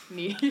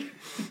knee.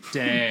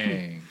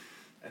 Dang.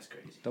 That's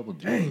crazy. Double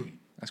G.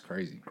 That's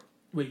crazy.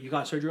 Wait, you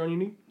got surgery on your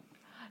knee?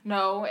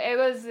 No, it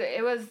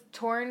was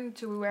torn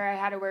to where I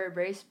had to wear a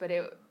brace, but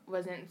it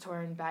wasn't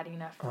torn bad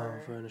enough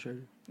for For any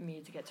surgery? me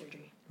to get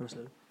surgery.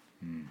 Understood.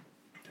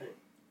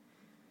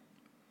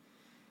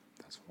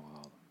 That's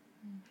wild.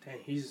 Dang,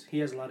 he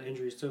has a lot of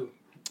injuries too.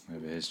 I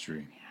have a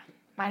history.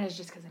 Mine is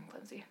just because I'm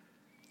clumsy.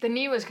 The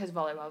knee was because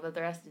volleyball, but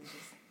the rest is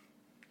just,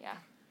 yeah.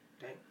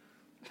 Dang.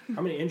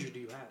 How many injuries do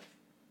you have?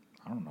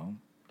 I don't know.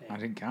 Dang. I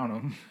didn't count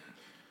them.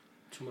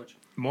 Too much.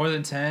 More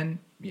than 10?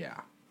 Yeah.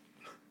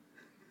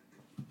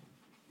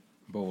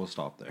 But we'll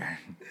stop there.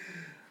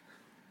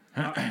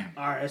 All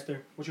right,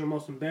 Esther. What's your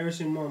most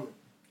embarrassing moment,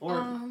 or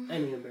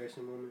any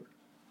embarrassing moment?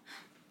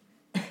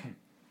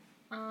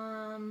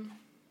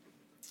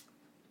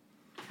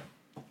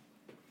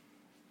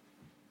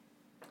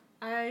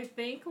 I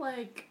think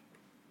like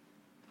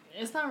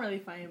it's not really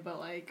funny, but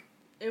like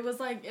it was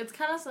like it's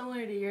kind of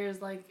similar to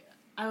yours. Like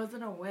I was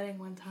in a wedding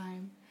one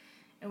time,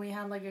 and we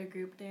had like a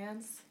group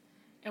dance,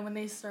 and when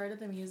they started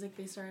the music,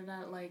 they started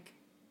at like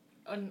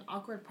an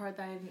awkward part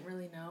that I didn't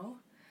really know.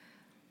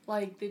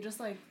 Like they just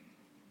like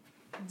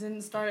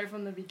didn't start it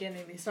from the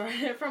beginning. They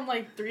started it from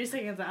like 3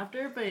 seconds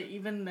after, but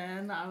even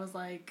then I was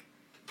like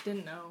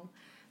didn't know.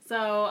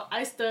 So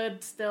I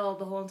stood still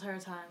the whole entire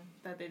time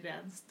that they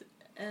danced,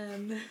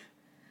 and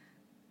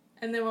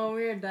then when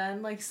we were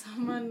done, like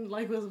someone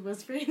like was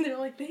whispering, they were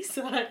like, "They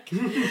suck."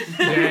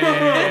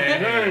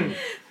 Dang.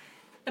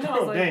 And I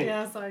was like, dang.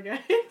 "Yeah, sorry guys."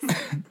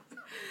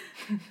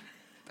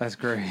 That's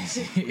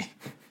crazy.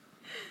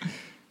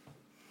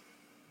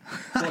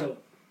 So,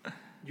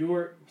 you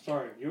were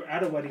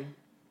at a wedding.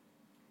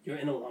 You're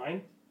in a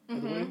line for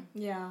the wedding.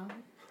 Yeah,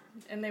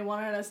 and they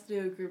wanted us to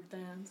do a group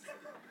dance.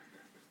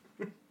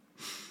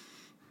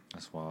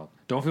 That's wild.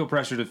 Don't feel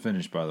pressure to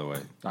finish, by the way.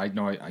 I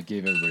know I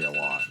gave everybody a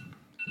lot.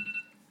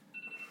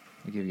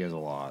 I gave you guys a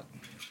lot.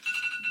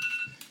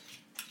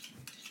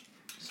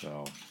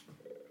 So,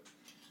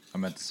 I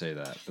meant to say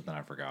that, but then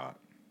I forgot.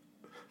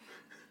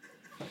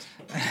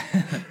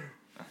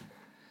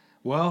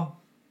 Well,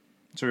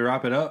 should we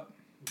wrap it up?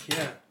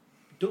 Yeah.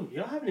 Dude,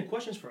 y'all have any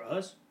questions for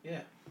us?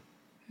 Yeah.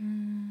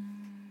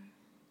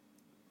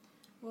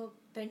 Well,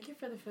 thank you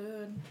for the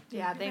food.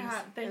 Yeah, thanks. It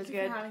Thank was you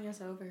good. for having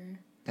us over.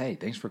 Hey,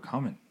 thanks for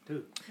coming.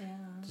 Dude, Yeah.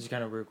 This is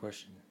kind of a weird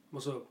question.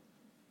 what's up?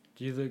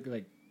 Do you look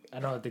like, I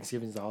know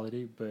Thanksgiving's a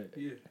holiday, but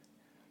Yeah.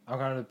 I'm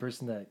kind of the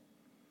person that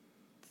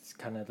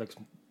kind of looks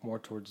more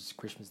towards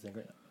Christmas than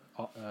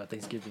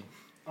Thanksgiving.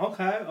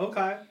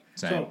 Okay.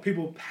 So Same.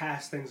 people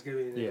pass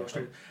Thanksgiving and they Yeah. go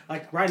straight.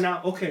 Like right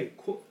now, okay,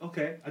 cool,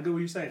 okay. I get what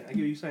you're saying.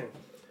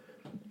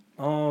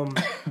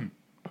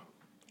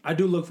 I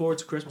do look forward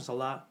to Christmas a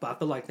lot, but I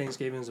feel like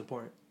Thanksgiving is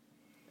important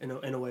in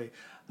a way.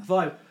 I feel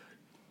like,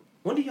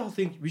 when do y'all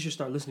think we should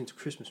start listening to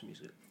Christmas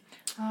music?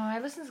 Oh, I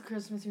listen to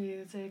Christmas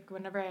music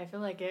whenever I feel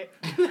like it.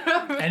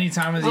 Any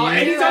time of the year.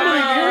 Anytime of the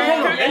year. Hold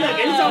on. Like,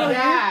 anytime of the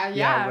year.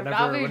 Yeah. whenever-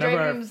 I'll be whenever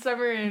driving in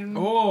summer and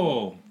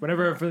Oh.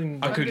 Whenever I'm feeling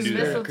I couldn't Fucking do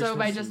that. Mistletoe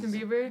by Christmas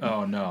Justin is- Bieber.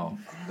 Oh, no.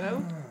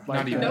 No?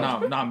 Not even,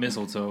 not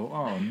mistletoe.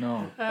 Oh,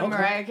 no. Okay.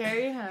 Mariah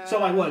Carey. So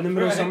like what? In the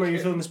middle of summer, you're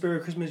feeling the spirit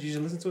of Christmas. You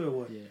should listen to it. Or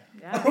what? Yeah.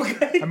 Yeah.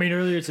 Okay. I mean,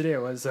 earlier today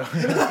it was, so.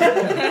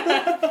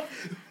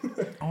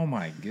 Oh,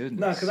 my goodness.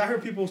 No, because I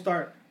heard people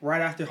start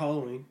right after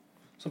Halloween.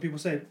 Some people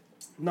say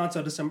not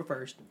until December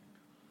 1st.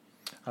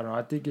 I don't know.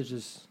 I think it's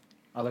just,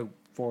 I look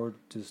forward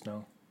to the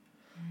snow.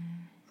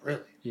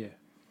 Really? Yeah.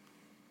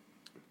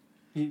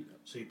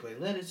 So you play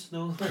Let It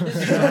Snow.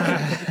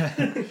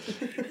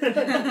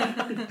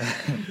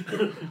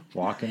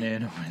 Walking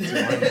in.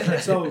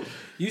 So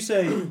you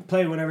say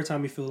play whenever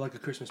time you feel like a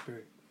Christmas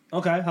spirit.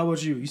 Okay, how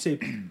about you? You say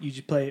you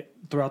just play it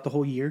throughout the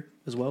whole year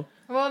as well?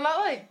 Well, not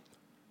like.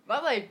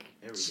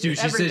 Dude, she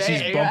Every said she's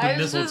day. bumping It's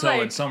just mistletoe in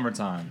like-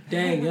 summertime.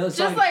 Dang, yeah, it's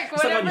Just like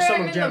it's whenever on your summer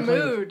I'm in jam the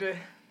playlist. mood.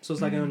 So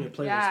it's like on your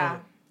playlist,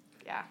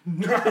 Yeah.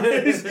 huh?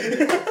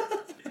 Yeah.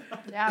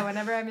 Yeah,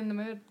 whenever I'm in the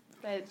mood,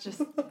 it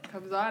just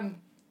comes on.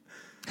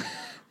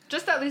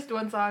 Just at least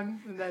one song,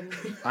 and then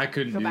I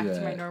couldn't go do back that.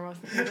 to my normal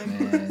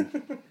thing. Man.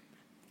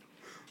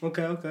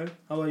 Okay.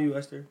 How about you,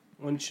 Esther?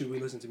 When should we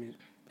listen to music?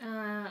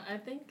 I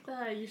think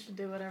that you should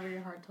do whatever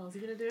your heart tells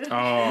you to do. Oh.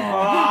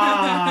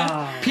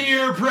 Ah,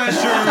 Peer pressure.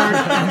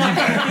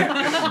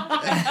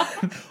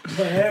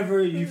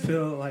 whatever you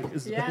feel like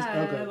is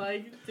Yeah, okay.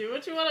 like do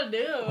what you want to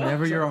do.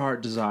 Whatever your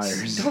heart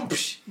desires. Don't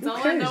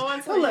let no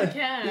one tell you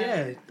can't.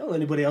 Yeah, don't let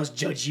anybody else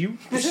judge you.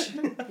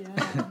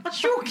 Yeah.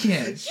 You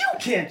can't. You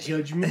can't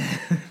judge me.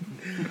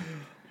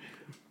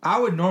 I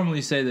would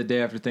normally say the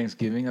day after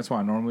Thanksgiving. That's what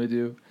I normally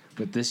do.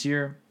 But this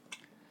year,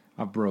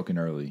 I've broken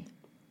early.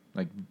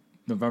 Like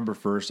November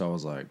 1st, I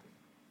was like,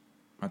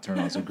 I turned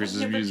on some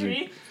Christmas Get the music.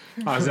 tree.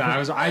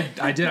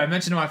 I did. I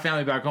mentioned to my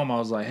family back home. I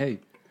was like, hey,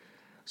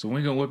 so when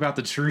we gonna whip out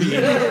the tree?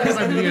 It's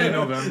like beginning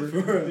of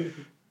November.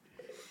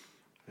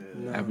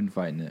 No. I've been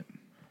fighting it.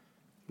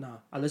 Nah,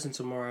 I listened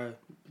to Mariah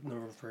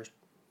November 1st.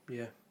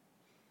 Yeah.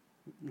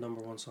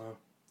 Number one song.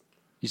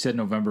 You said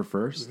November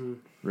 1st? Mhm.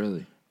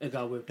 Really? It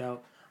got whipped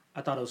out.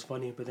 I thought it was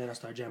funny, but then I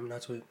started jamming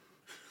out to it.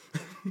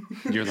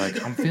 You're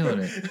like, I'm feeling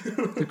it.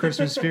 The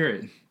Christmas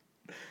spirit.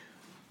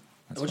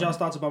 That's What funny. y'all's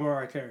thoughts about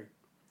Mariah Carey?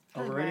 I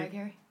like Mariah Overrated?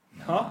 Carey.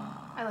 Huh?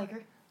 I like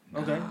her.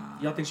 Okay.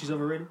 Y'all think she's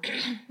overrated?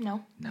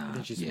 No. Nah, I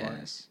think she's smart.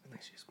 yes. I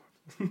think she's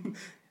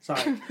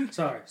smart.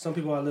 Sorry. Some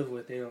people I live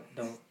with, they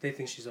don't. They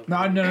think she's No,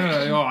 overrated.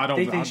 no, I don't.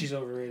 They think I'm, she's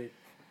overrated.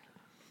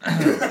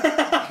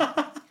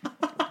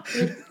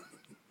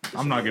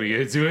 I'm not gonna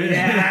get into it.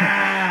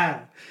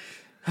 Yeah.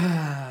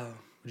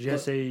 Would you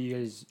guys say you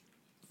guys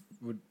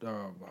how did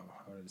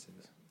I say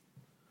this?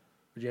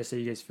 Would you guys say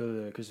you guys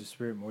feel the Christmas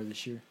spirit more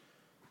this year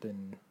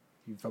than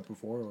you felt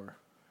before, or?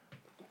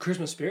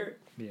 Christmas spirit?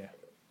 Yeah.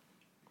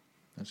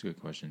 That's a good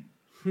question.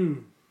 I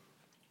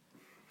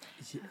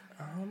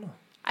don't know.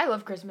 I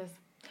love Christmas.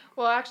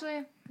 Well,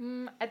 actually,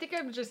 I think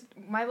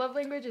my love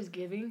language is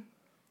giving.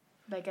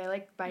 Like, I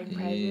like buying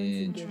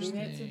presents and giving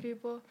it to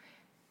people.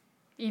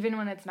 Even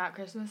when it's not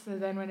Christmas. So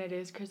then when it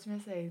is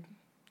Christmas,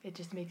 it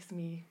just makes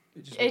me...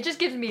 It just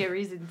gives me a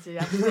reason to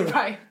actually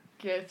buy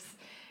gifts.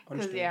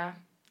 Because, yeah,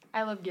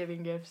 I love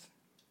giving gifts.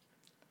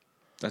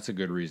 That's a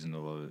good reason to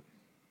love it.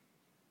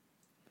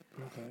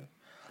 Okay.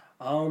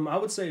 I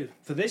would say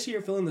for this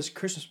year, feeling this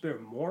Christmas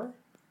spirit more.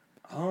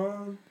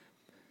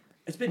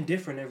 It's been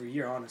different every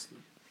year, honestly.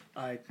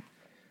 Like,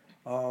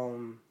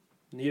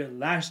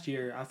 last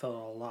year I felt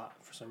a lot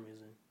for some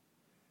reason,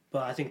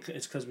 but I think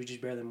it's because we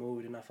just barely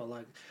moved, and I felt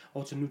like,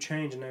 it's a new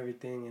change and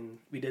everything, and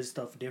we did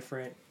stuff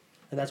different,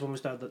 and that's when we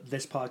started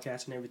this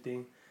podcast and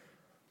everything.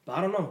 But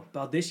I don't know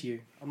about this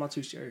year. I'm not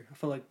too sure. I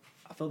feel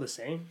the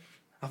same.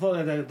 I feel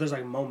like there's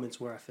like moments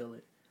where I feel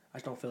it. I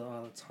just don't feel it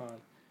all the time.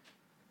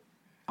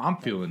 I'm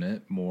feeling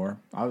it more.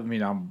 I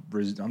mean, I'm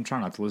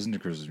trying not to listen to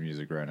Christmas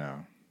music right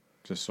now,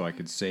 just so I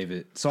could save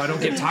it, so I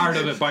don't get tired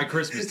of it by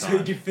Christmas time. So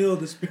you can feel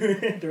the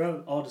spirit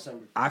throughout all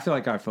December. I feel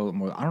like I felt it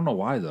more. I don't know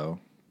why though.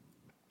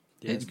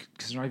 Yes. Because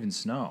there's not even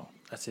snow.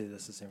 I'd say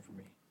that's the same for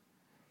me.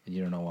 And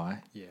you don't know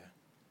why? Yeah.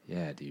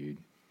 Yeah, dude.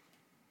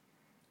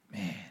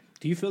 Man.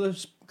 Do you feel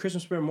the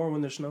Christmas spirit more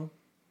when there's snow?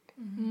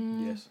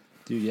 Mm. Yes.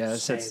 Dude, yeah, that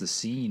Same. sets the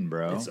scene,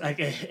 bro. It's like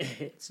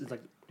it's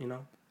like,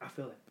 I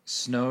feel it.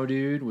 Snow,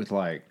 dude, with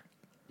like,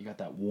 you got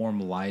that warm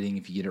lighting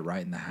if you get it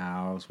right in the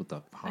house with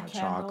the hot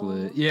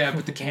chocolate. Yeah,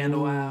 put the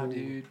candle out,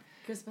 dude.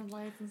 Christmas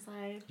lights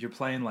inside. You're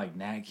playing like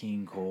Nat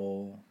King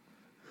Cole,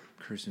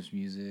 Christmas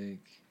music.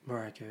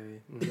 Mariah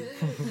Carey.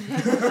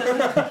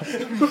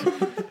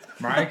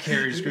 Mariah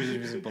Carey's Christmas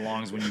music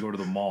belongs when you go to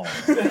the mall,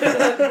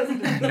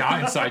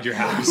 not inside your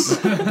house.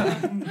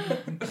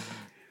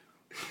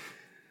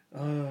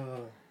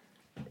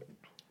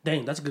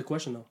 Dang, that's a good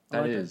question though.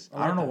 That is.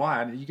 I don't know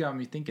why. You got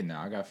me thinking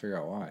now. I gotta figure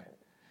out why.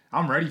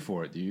 I'm ready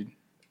for it, dude.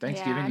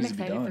 Thanksgiving needs to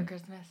be I'm excited done. for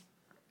Christmas.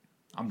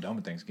 I'm done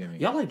with Thanksgiving.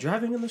 Y'all like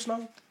driving in the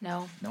snow?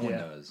 No. No one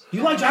does.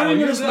 You like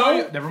driving in the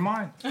snow? Never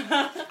mind.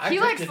 He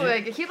likes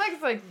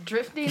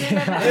drifting in it.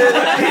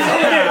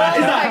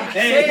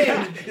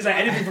 Is that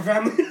anything for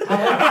family?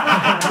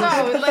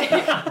 No, like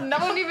no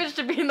one even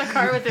should be in the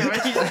car with him when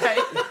he's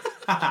driving.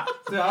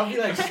 Dude, I'll be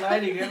like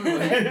sliding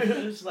everywhere.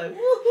 Just like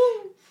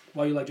woohoo.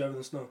 Why you like driving in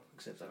the snow?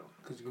 Except I don't.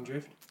 Because you can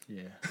drift?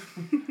 Yeah.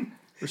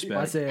 Respect.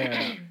 I'd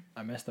say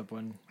I messed up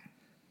one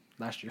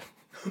last year.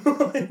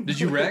 Did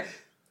you wreck?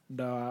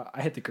 No,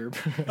 I hit the curb.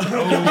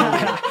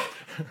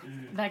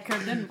 That curb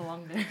didn't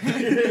belong there.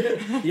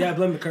 Yeah, I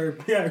blame the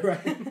curb. Yeah,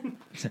 right.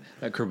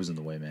 That curb was in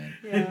the way, man.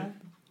 Yeah.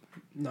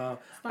 No.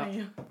 It's not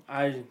you.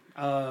 I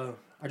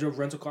drove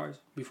rental cars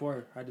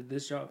before I did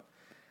this job,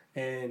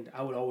 and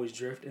I would always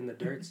drift in the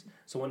dirts.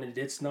 So when it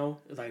did snow,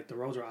 like the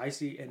roads were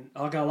icy, and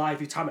I'm not gonna lie, if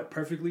you time it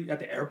perfectly at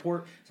the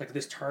airport, it's like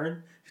this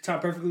turn. If you time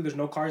it perfectly, there's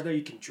no cars there.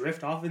 You can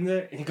drift off in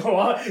there and you go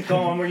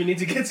on where you need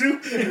to get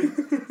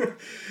to.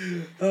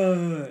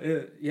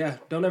 Yeah,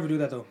 don't ever do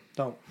that though.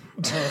 Don't.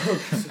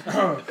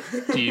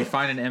 Do you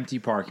find an empty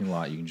parking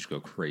lot, you can just go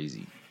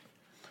crazy.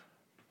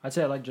 I'd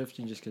say I like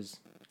drifting just because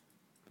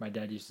my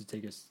dad used to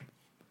take us.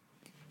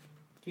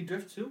 He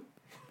drifts too?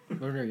 When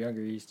we were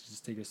younger, he used to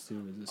just take us to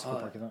the school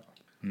parking lot.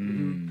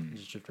 Mm. And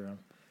just drift around.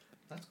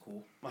 That's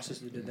cool. My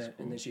sister did that,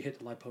 and then she hit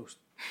the light post.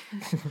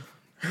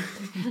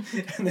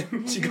 And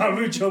then she got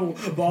in trouble.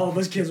 But all of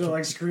us kids were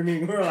like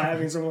screaming. We were like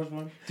having so much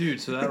fun. Dude,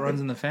 so that runs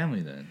in the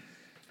family then.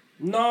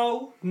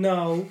 No,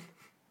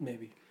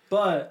 maybe,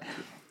 but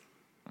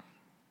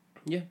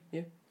yeah.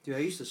 Dude, I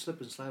used to slip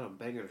and slide on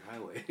Bangor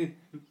Highway.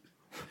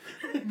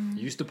 You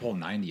used to pull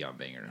 90 on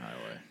Bangor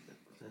Highway.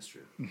 That's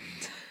true.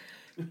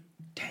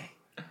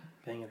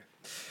 Dang it.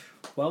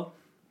 Well,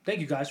 thank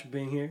you guys for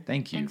being here.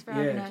 Thank you. Thanks for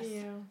having Yeah. us. Thank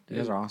you. You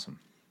guys are awesome.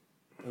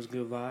 It was a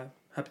good vibe.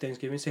 Happy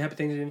Thanksgiving. Say happy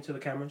Thanksgiving to the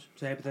cameras.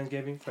 Say happy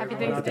Thanksgiving. for Happy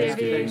everyone out there.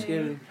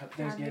 Thanksgiving. Happy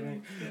Thanksgiving.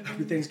 Happy Thanksgiving.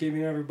 Happy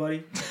Thanksgiving,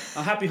 everybody.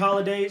 Happy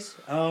holidays.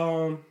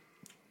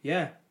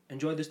 Yeah.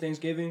 Enjoy this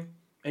Thanksgiving.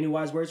 Any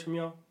wise words from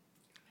y'all?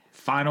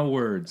 Final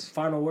words.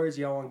 Final words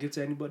y'all want to give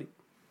to anybody?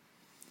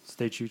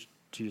 Stay true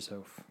to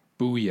yourself.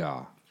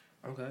 Booyah.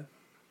 Okay.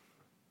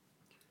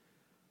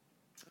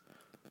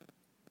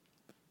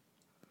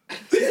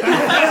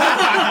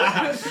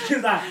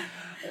 She's like,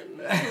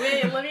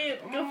 Wait, let me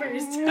go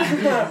first.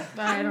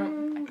 I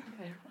don't.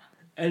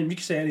 and you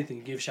can say anything.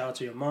 You give a shout out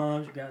to your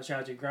mom. You got a shout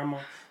out to your grandma.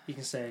 You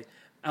can say,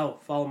 "Oh,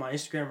 follow my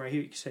Instagram right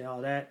here." You can say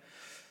all that.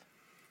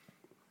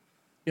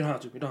 You don't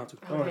have to. You don't have to.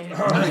 Don't Okay.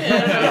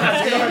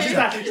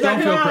 have to.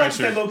 Don't feel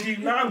pressured. Low key.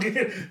 No, I'm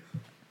good.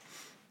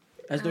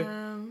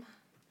 Esther.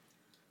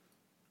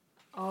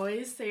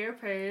 Always say your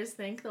prayers.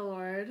 Thank the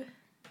Lord.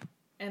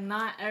 And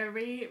not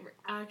every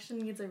action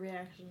needs a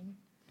reaction.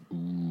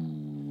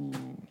 Ooh.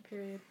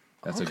 Period.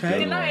 That's Okay. a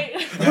Good good one.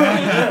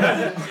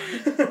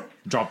 night.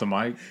 Drop the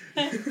mic.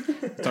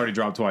 It's already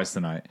dropped twice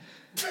tonight.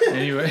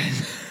 Anyway,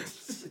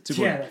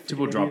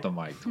 Tubo dropped the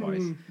mic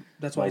twice.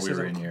 That's why while we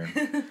were in here.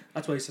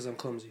 That's why he says I'm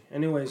clumsy.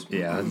 Anyways.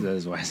 Yeah, that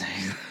is why I say.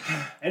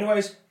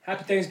 Anyways,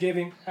 happy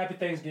Thanksgiving. Happy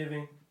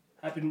Thanksgiving.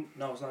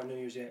 No, it's not New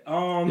Year's yet.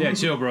 Yeah,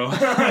 chill, bro.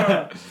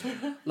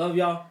 Love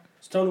y'all.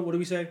 Tony, what do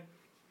we say?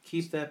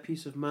 Keep that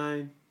peace of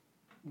mind.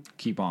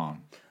 Keep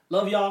on.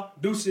 Love y'all.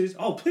 Deuces.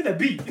 Oh, play that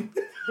beat.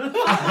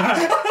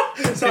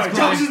 Sorry,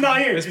 Josh is not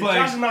here. It's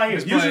playing. Josh is not here.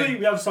 It's Usually playing.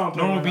 we have a song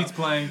playing. Normal beats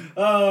playing.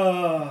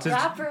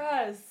 Rap for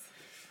us.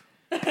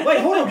 Wait,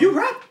 hold on. You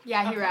rap?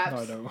 Yeah, he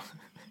raps. No, no.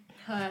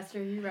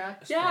 Esther, he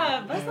raps.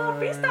 Yeah, that's not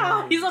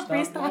freestyle. He's a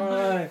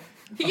freestyle.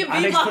 He can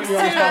I think beatbox putting you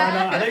on the spot right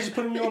now. I too. think just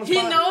putting you on the He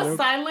spot. knows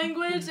sign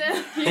language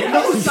and he knows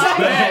knows sign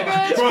sign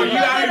language. Bro, you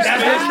out here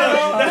That's spitting, messed up.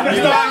 bro. That's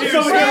You messed out up. here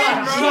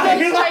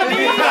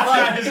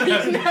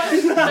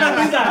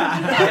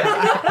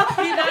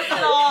So He does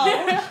it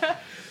all.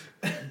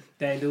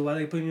 Dang, dude, why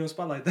they putting you on the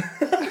spot like that?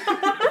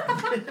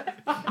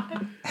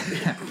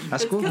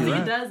 That's It's cool. because You he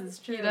rap. does. It's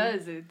true. He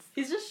does. It's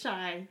He's just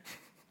shy.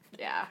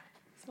 yeah.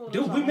 He's a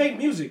little Dude, we shy. make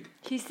music.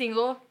 He's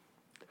single,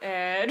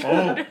 and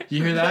Oh,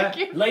 you hear that?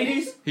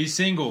 Ladies, He's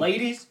single.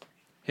 ladies,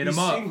 Hit he's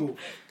him up. single.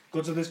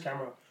 Go to this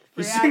camera.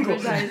 Free He's single.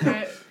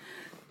 advertisement.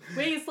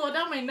 Wait, slow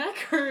down. My neck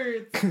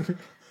hurts.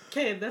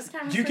 Okay, this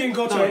camera. You can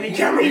go to any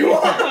camera you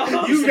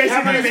want. You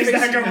basically face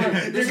that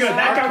camera. You're good.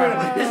 That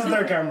camera. This is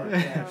their camera.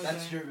 Yeah.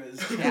 That's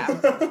yours.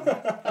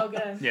 Yeah. Oh,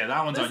 good. Yeah,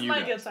 that one's This on is you my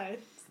guys. good side.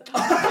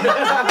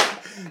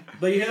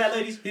 But you hear that,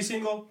 ladies? He's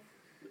single.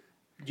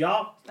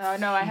 Y'all. Oh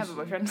no, I have a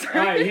boyfriend. All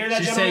right, you hear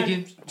that, She's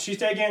gentlemen? taken. She's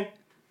taken.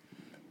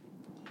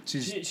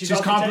 She's She's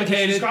also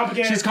complicated. she's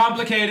complicated. She's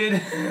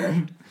complicated.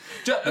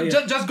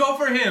 Just go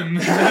for him.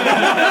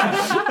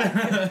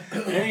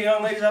 Any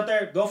young ladies out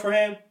there, go for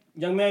him.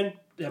 Young men,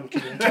 I'm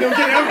kidding. I'm kidding.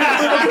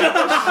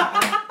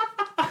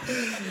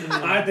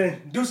 All right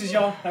then, deuces,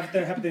 y'all. Happy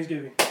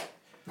Thanksgiving.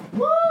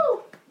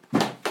 Woo!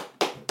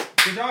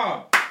 Good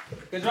job.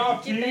 Good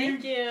job, team.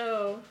 Thank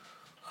you.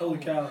 Holy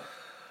cow.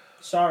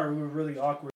 Sorry, we were really awkward.